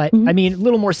 But I mean, a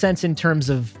little more sense in terms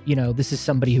of, this is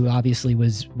somebody who obviously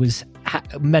was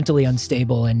mentally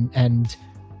unstable and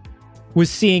was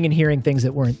seeing and hearing things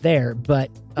that weren't there. But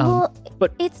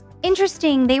It's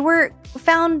interesting. They were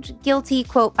found guilty,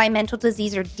 quote, by mental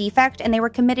disease or defect, and they were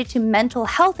committed to mental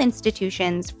health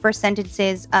institutions for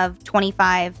sentences of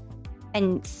 25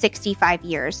 and 65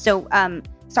 years. So,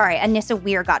 Anissa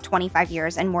Weir got 25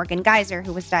 years, and Morgan Geyser,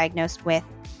 who was diagnosed with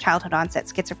childhood onset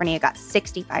schizophrenia, got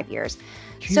 65 years.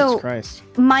 Jesus Christ.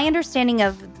 My understanding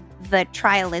of the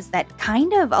trial is that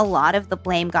kind of a lot of the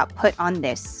blame got put on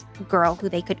this girl who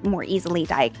they could more easily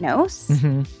diagnose.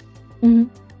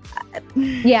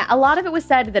 Yeah, a lot of it was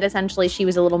said that essentially she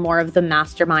was a little more of the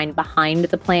mastermind behind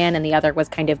the plan, and the other was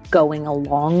kind of going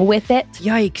along with it.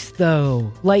 Yikes,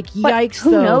 though!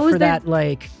 who knows for that,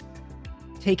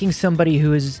 taking somebody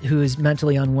who is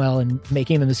mentally unwell and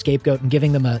making them the scapegoat and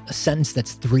giving them a sentence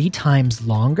that's 3 times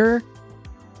longer.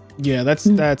 Yeah, that's.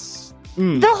 The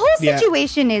whole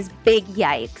situation is big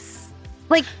yikes.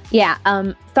 Yeah,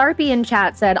 Tharpy in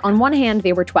chat said, on one hand,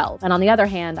 they were 12, and on the other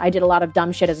hand, I did a lot of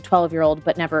dumb shit as a 12-year-old,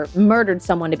 but never murdered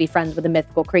someone to be friends with a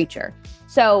mythical creature.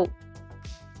 So,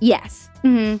 yes.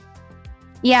 Mm-hmm.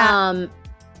 Yeah.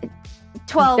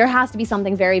 12. There has to be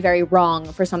something very, very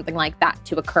wrong for something like that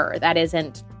to occur. That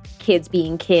isn't kids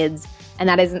being kids, and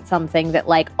that isn't something that,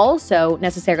 also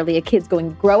necessarily a kid's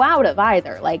going to grow out of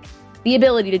either. The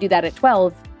ability to do that at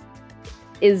 12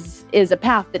 is a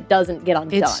path that doesn't get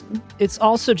undone. It's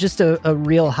also just a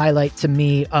real highlight to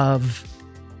me of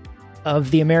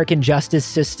the American justice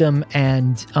system,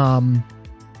 and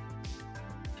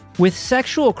with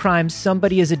sexual crimes,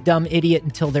 somebody is a dumb idiot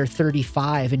until they're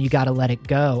 35 and you got to let it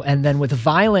go. And then with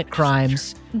violent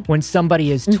crimes, when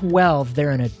somebody is 12,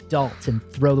 they're an adult and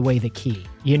throw away the key.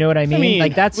 You know what I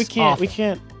mean? That's awful.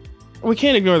 We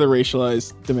can't ignore the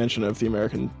racialized dimension of the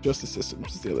American justice system.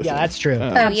 Is the other thing. That's true.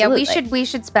 We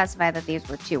should specify that these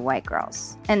were 2 white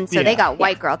girls, and so they got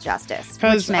white girl justice,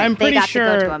 which meant they got to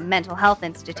go to a mental health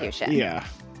institution. Yeah,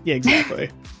 exactly.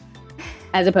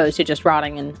 As opposed to just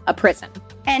rotting in a prison.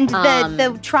 And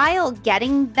the trial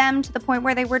getting them to the point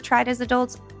where they were tried as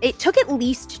adults, it took at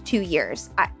least 2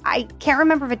 years. I can't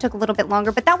remember if it took a little bit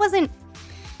longer, but that wasn't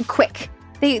quick.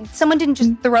 Someone didn't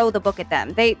just throw the book at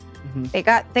them. They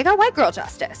got white girl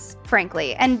justice,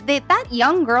 frankly. And that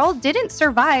young girl didn't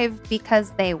survive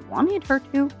because they wanted her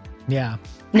to. Yeah.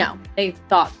 No, they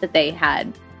thought that they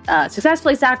had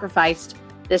successfully sacrificed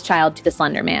this child to the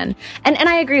Slender Man. And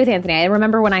I agree with Anthony. I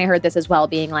remember when I heard this as well,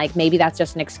 being like, maybe that's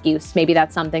just an excuse. Maybe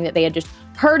that's something that they had just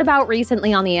heard about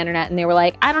recently on the internet, and they were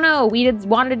like, I don't know, we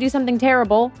wanted to do something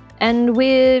terrible, and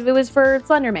it was for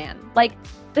Slender Man.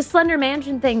 The Slender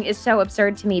Mansion thing is so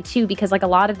absurd to me, too, because, a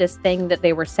lot of this thing that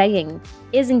they were saying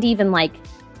isn't even,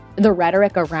 the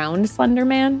rhetoric around Slender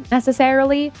Man,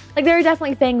 necessarily. There are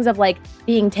definitely things of,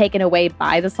 being taken away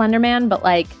by the Slender Man, but,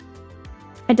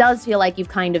 it does feel like you've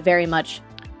kind of very much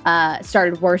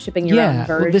started worshiping your own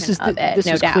version of it, this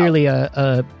no is doubt. Clearly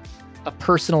a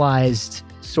personalized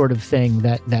sort of thing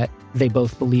that they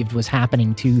both believed was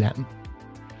happening to them.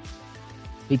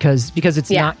 Because it's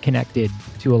not connected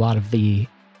to a lot of the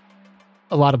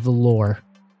lore.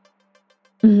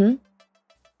 Mm-hmm.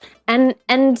 And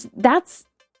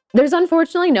there's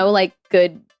unfortunately no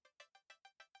good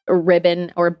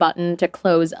ribbon or button to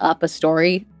close up a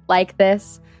story like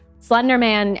this. Slender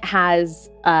Man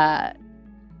has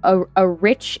a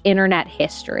rich internet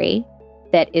history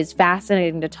that is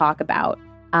fascinating to talk about.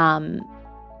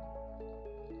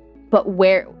 But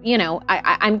where,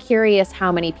 I'm curious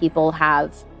how many people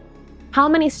how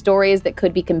many stories that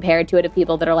could be compared to it of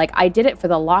people that are I did it for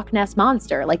the Loch Ness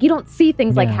Monster. You don't see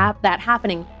things that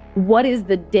happening. What is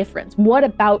the difference? What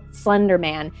about Slender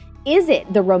Man? Is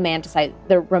it the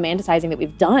romanticizing that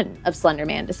we've done of Slender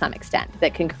Man to some extent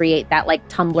that can create that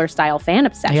Tumblr style fan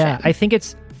obsession? Yeah, I think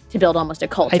it's to build almost a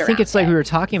culture. I think it's we were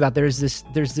talking about. There's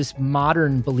this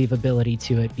modern believability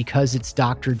to it because it's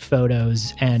doctored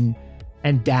photos and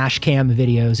dash cam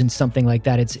videos and something like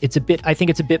that. I think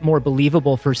it's a bit more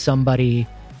believable for somebody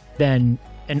than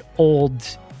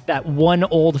that one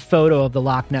old photo of the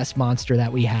Loch Ness Monster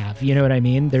that we have. You know what I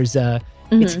mean?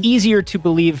 It's easier to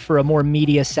believe for a more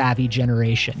media savvy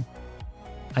generation,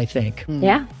 I think.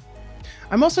 Yeah.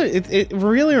 I'm also, it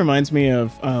really reminds me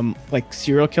of like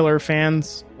serial killer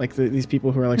fans, like these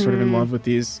people who are like sort of in love with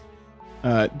these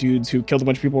dudes who killed a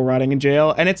bunch of people rotting in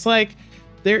jail. And it's like,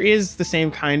 there is the same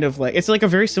kind of like, it's like a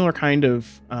very similar kind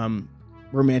of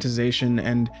romanticization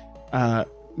and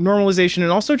normalization,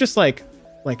 and also just like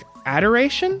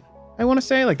adoration, I want to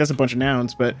say. Like, that's a bunch of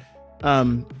nouns, but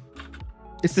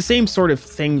it's the same sort of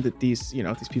thing that these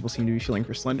people seem to be feeling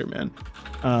for Slender Man.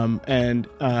 And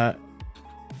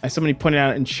as somebody pointed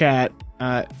out in chat,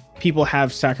 people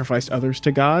have sacrificed others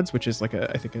to gods, which is like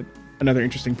I think another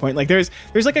interesting point. Like there's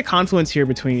like a confluence here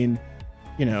between,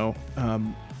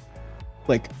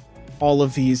 like all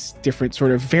of these different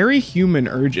sort of very human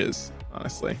urges,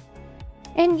 honestly.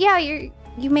 And yeah, you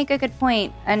make a good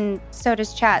point, and so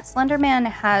does chat. Slender Man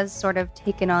has sort of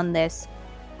taken on this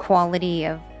quality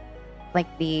of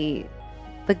like the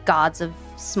gods of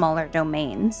smaller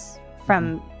domains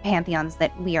from pantheons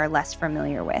that we are less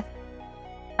familiar with.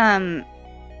 The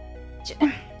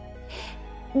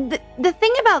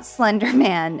thing about Slender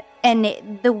Man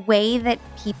and the way that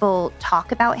people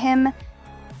talk about him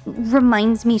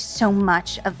reminds me so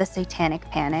much of the Satanic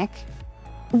Panic,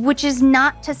 which is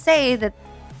not to say that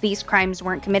these crimes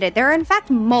weren't committed. There are, in fact,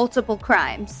 multiple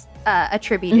crimes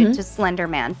attributed to Slender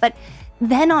Man. But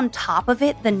then on top of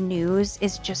it, the news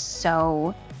is just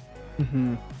so...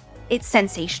 It's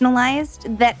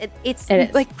sensationalized that it's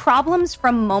like problems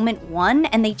from moment one,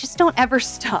 and they just don't ever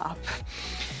stop.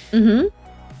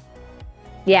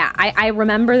 Yeah, I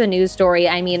remember the news story.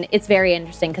 I mean, it's very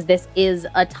interesting because this is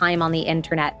a time on the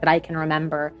internet that I can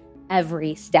remember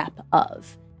every step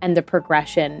of, and the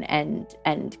progression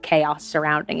and chaos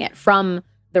surrounding it, from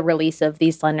the release of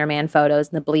these Slender Man photos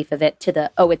and the belief of it to the,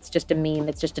 oh, it's just a meme,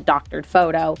 it's just a doctored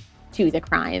photo, to the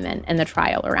crime and the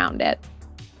trial around it.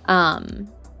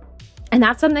 And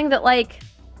that's something that, like,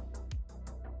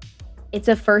 it's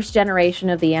a first generation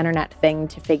of the internet thing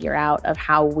to figure out, of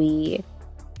how we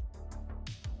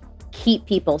keep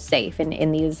people safe in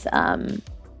these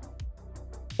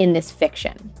in this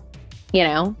fiction,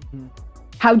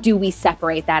 How do we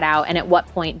separate that out, and at what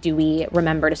point do we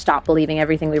remember to stop believing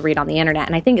everything we read on the internet?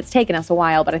 And I think it's taken us a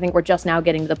while, but I think we're just now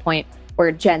getting to the point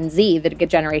where Gen Z, the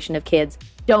generation of kids,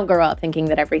 don't grow up thinking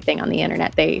that everything on the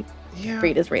internet they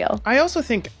read is real. I also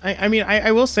think,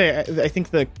 I will say, I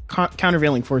think the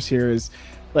countervailing force here is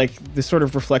like the sort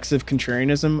of reflexive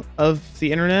contrarianism of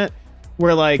the internet,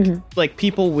 where like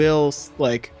people will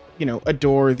like,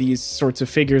 adore these sorts of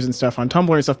figures and stuff on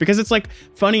Tumblr and stuff because it's like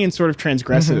funny and sort of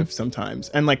transgressive sometimes.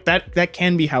 And like that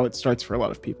can be how it starts for a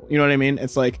lot of people. You know what I mean?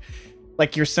 It's like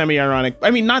you're semi-ironic.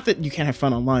 I mean, not that you can't have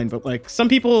fun online, but like some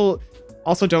people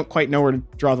also don't quite know where to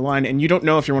draw the line, and you don't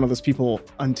know if you're one of those people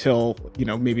until,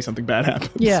 maybe something bad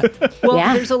happens. Yeah. Well,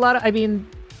 there's a lot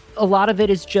of it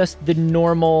is just the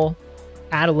normal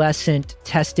adolescent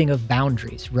testing of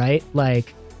boundaries, right?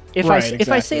 Like, if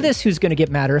I say this, who's going to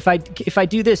get mad? Or if I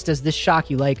do this, does this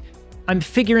shock you? Like, I'm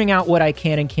figuring out what I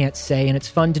can and can't say, and it's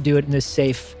fun to do it in this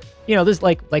safe, this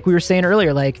like we were saying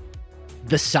earlier, like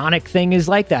the Sonic thing is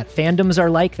like that. Fandoms are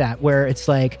like that, where it's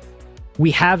like we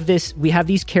have these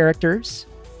characters,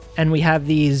 and we have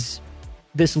this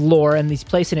lore and these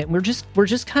place in it. And we're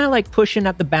just kind of like pushing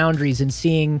at the boundaries and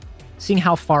seeing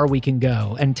how far we can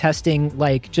go, and testing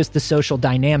like just the social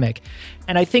dynamic.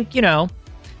 And I think,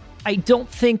 I don't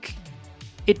think,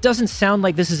 it doesn't sound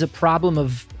like this is a problem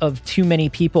of too many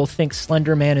people think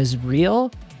Slender Man is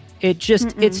real. It's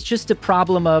just a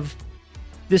problem of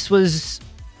this was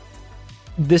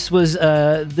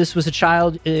a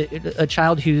child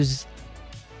whose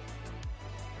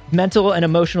mental and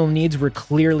emotional needs were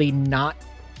clearly not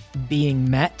being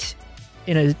met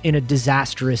in a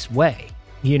disastrous way.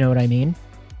 You know what I mean?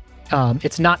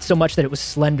 It's not so much that it was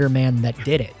Slender Man that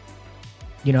did it.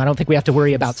 I don't think we have to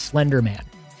worry about Slender Man.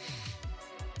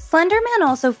 Slender Man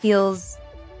also feels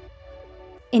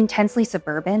intensely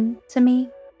suburban to me.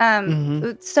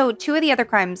 So two of the other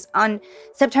crimes, on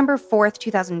September 4th,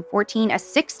 2014, a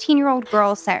 16-year-old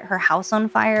girl set her house on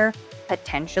fire,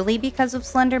 potentially because of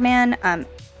Slender Man.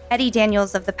 Eddie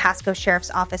Daniels of the Pasco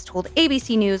Sheriff's Office told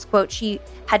ABC News, quote, she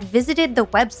had visited the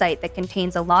website that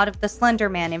contains a lot of the Slender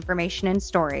Man information and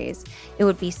stories. It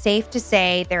would be safe to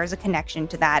say there is a connection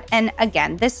to that. And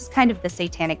again, this is kind of the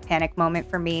Satanic Panic moment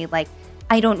for me. Like,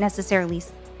 I don't necessarily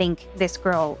think this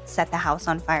girl set the house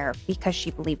on fire because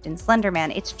she believed in Slender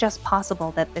Man. It's just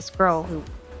possible that this girl who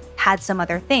had some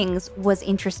other things was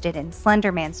interested in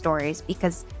Slender Man stories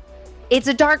because it's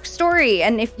a dark story,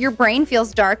 and if your brain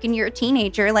feels dark and you're a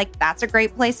teenager, like, that's a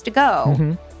great place to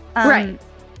go. Right.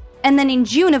 And then in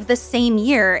June of the same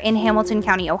year, in Hamilton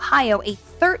County, Ohio, a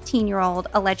 13-year-old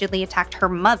allegedly attacked her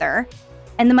mother,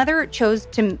 and the mother chose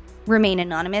to remain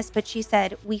anonymous, but she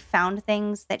said we found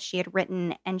things that she had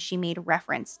written and she made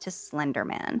reference to Slender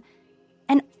Man.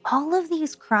 And all of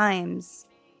these crimes,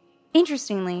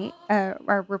 interestingly,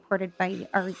 are reported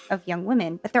of young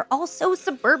women, but they're all so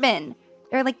suburban.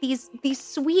 They're like these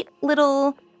sweet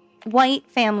little white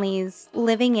families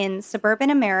living in suburban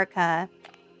America,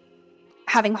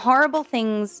 having horrible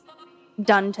things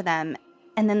done to them.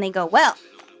 And then they go, well,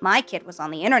 my kid was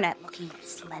on the internet looking at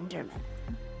Slender Man.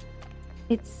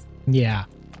 It's... Yeah.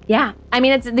 Yeah. I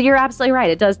mean, you're absolutely right.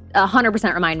 It does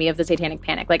 100% remind me of the Satanic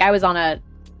Panic. Like, I was on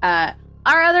our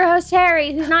other host,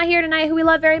 Harry, who's not here tonight, who we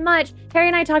love very much. Harry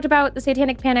and I talked about the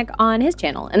Satanic Panic on his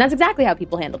channel, and that's exactly how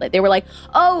people handled it. They were like,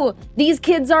 oh, these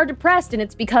kids are depressed, and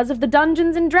it's because of the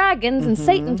Dungeons and Dragons and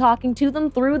Satan talking to them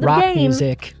through the Rock game.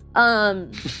 music.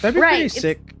 That'd be pretty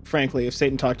sick, frankly, if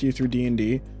Satan talked to you through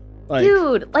D&D. Like,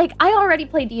 dude, like, I already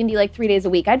play D&D like 3 days a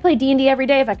week. I'd play D&D every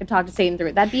day if I could talk to Satan through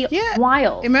it. That'd be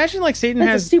wild. Imagine, like, Satan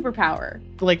That's has a superpower.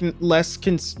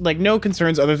 like no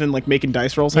concerns other than like making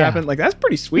dice rolls happen. Like, that's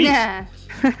pretty sweet. Yeah.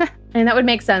 And that would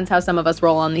make sense how some of us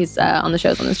roll on these on the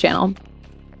shows on this channel.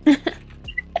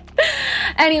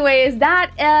 Anyways,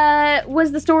 that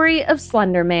was the story of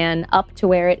Slender Man up to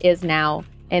where it is now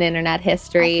in internet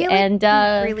history. I feel and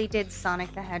like we really did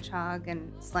Sonic the Hedgehog and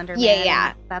Slender Man.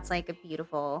 Yeah. That's like a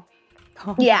beautiful...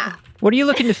 Yeah. What are you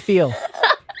looking to feel?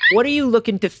 What are you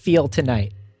looking to feel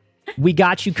tonight? We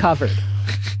got you covered.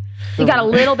 You got a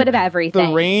little bit of everything.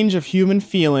 The range of human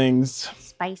feelings.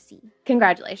 Spicy.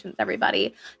 Congratulations,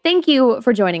 everybody. Thank you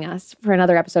for joining us for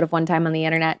another episode of One Time on the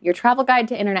Internet, your travel guide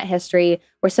to internet history.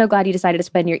 We're so glad you decided to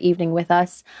spend your evening with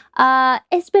us.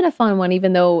 It's been a fun one,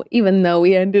 even though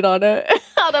we ended on a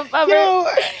bummer.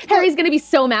 Harry's going to be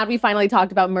so mad we finally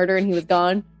talked about murder and he was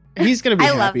gone. He's going to be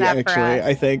happy, love that actually, for us.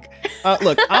 I think.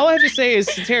 Look, all I have to say is,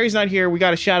 since Harry's not here, we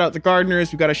got to shout out the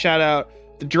gardeners. We got to shout out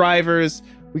the drivers.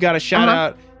 We got to shout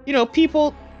out,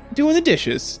 people doing the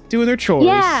dishes, doing their chores,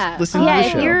 listening to the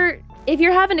show. If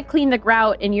you're having to clean the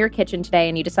grout in your kitchen today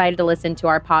and you decided to listen to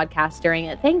our podcast during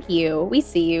it, thank you. We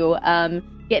see you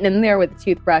getting in there with a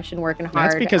toothbrush and working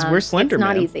hard. That's because we're Slender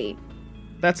Man. It's not easy.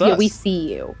 That's us. Yeah, we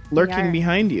see you. Lurking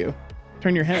behind you.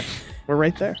 Turn your head. We're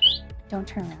right there. Don't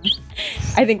turn around.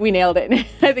 I think we nailed it.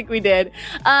 I think we did.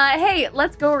 Hey,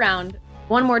 let's go around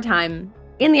one more time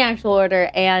in the actual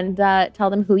order and tell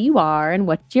them who you are and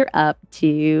what you're up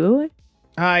to.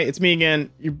 Hi, it's me again,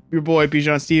 your boy,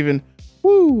 Bijan Steven.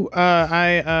 Woo!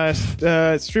 I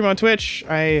stream on Twitch.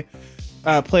 I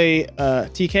play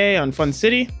TK on Fun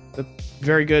City, the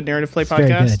very good narrative play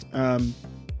podcast.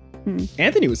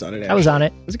 Anthony was on it, actually. I was on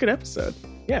it. It was a good episode.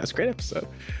 Yeah, it was a great episode.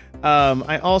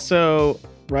 I also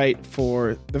write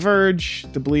for The Verge,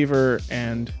 The Believer,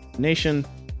 and Nation.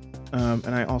 And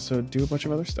I also do a bunch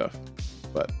of other stuff.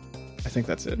 But I think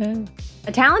that's it.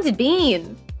 A talented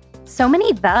bean. So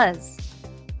many buzz.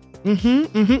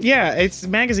 Yeah,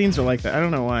 magazines are like that. I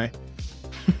don't know why.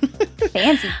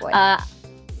 Fancy boy.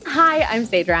 Hi, I'm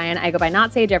Sage Ryan. I go by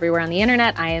Not Sage everywhere on the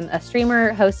internet. I am a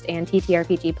streamer, host, and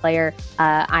TTRPG player.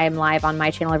 I am live on my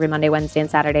channel every Monday, Wednesday,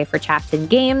 and Saturday for chats and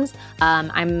games.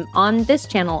 I'm on this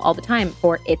channel all the time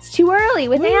for It's Too Early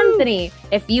with Anthony.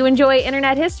 If you enjoy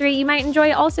internet history, you might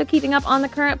enjoy also keeping up on the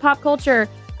current pop culture.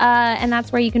 And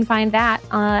that's where you can find that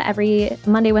every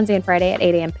Monday, Wednesday, and Friday at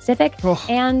 8 a.m. Pacific. Oh.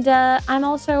 And I'm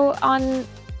also on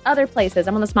other places.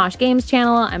 I'm on the Smosh Games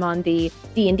channel. I'm on the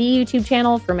D&D YouTube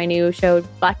channel for my new show,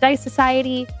 Black Dice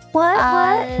Society. What?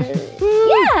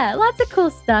 Yeah, lots of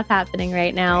cool stuff happening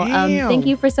right now. Thank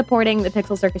you for supporting the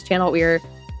Pixel Circus channel. We're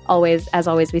always, as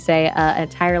always, we say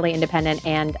entirely independent,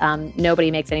 and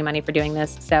nobody makes any money for doing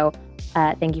this. So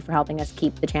thank you for helping us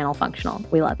keep the channel functional.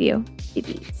 We love you.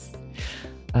 BBs.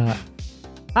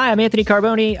 Hi, I'm Anthony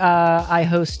Carboni. I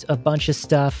host a bunch of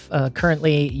stuff.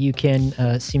 Currently, you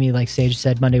can see me, like Sage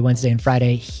said, Monday, Wednesday, and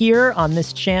Friday here on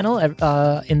this channel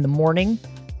in the morning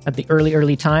at the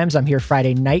early times. I'm here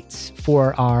Friday nights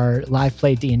for our live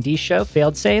play D&D show,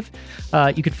 Failed Save.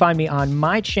 You can find me on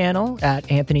my channel at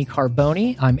Anthony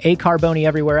Carboni. I'm A Carboni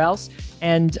everywhere else.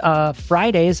 And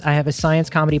Fridays, I have a science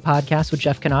comedy podcast with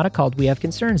Jeff Kanata called We Have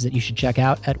Concerns that you should check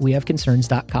out at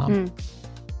wehaveconcerns.com.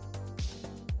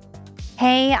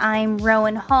 Hey, I'm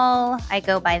Rowan Hall. I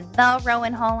go by The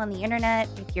Rowan Hall on the internet.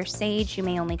 If you're Sage, you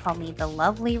may only call me The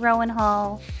Lovely Rowan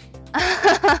Hall.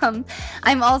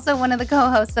 I'm also one of the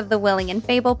co-hosts of the Willing and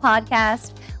Fable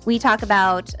podcast. We talk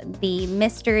about the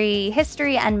mystery,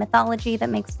 history, and mythology that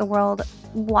makes the world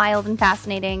wild and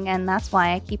fascinating, and that's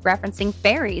why I keep referencing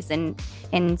fairies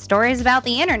in stories about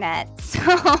the internet.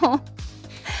 So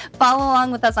follow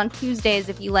along with us on Tuesdays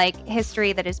if you like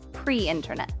history that is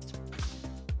pre-internet.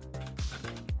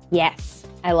 Yes,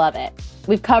 I love it.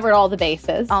 We've covered all the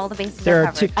bases. All the bases There are are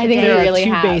covered. two. I think there we are really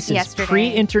two have. bases: Yesterday.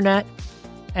 pre-internet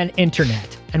and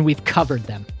internet, and we've covered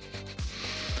them.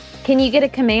 Can you get a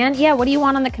command? Yeah, what do you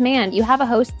want on the command? You have a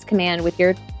hosts command with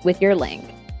your link.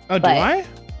 Oh, do But- I?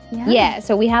 Yeah,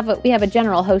 so we have a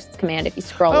general hosts command if you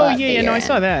scroll Oh, up. yeah, that no, you're I in.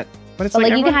 saw that. But it's But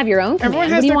like you everyone, can have your own command. everyone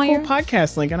What has do you their want cool your-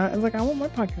 podcast link, and I was like, I want my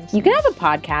podcast. You can have a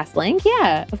podcast link,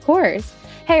 yeah, of course.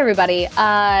 Hey everybody,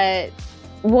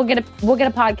 we'll get a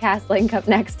podcast link up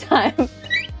next time.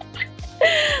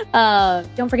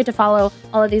 Don't forget to follow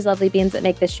all of these lovely beings that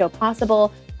make this show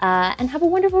possible, and have a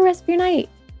wonderful rest of your night.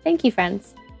 Thank you,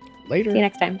 friends. Later. See you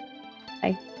next time.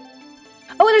 Bye.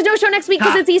 Oh, and there's no show next week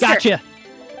because it's Easter. Gotcha.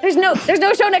 There's no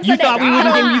show next You Sunday.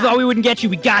 thought we wouldn't get you.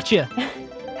 We got you.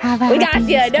 Have a We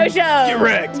happy got you. No Easter. show. Get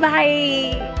wrecked.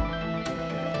 Bye.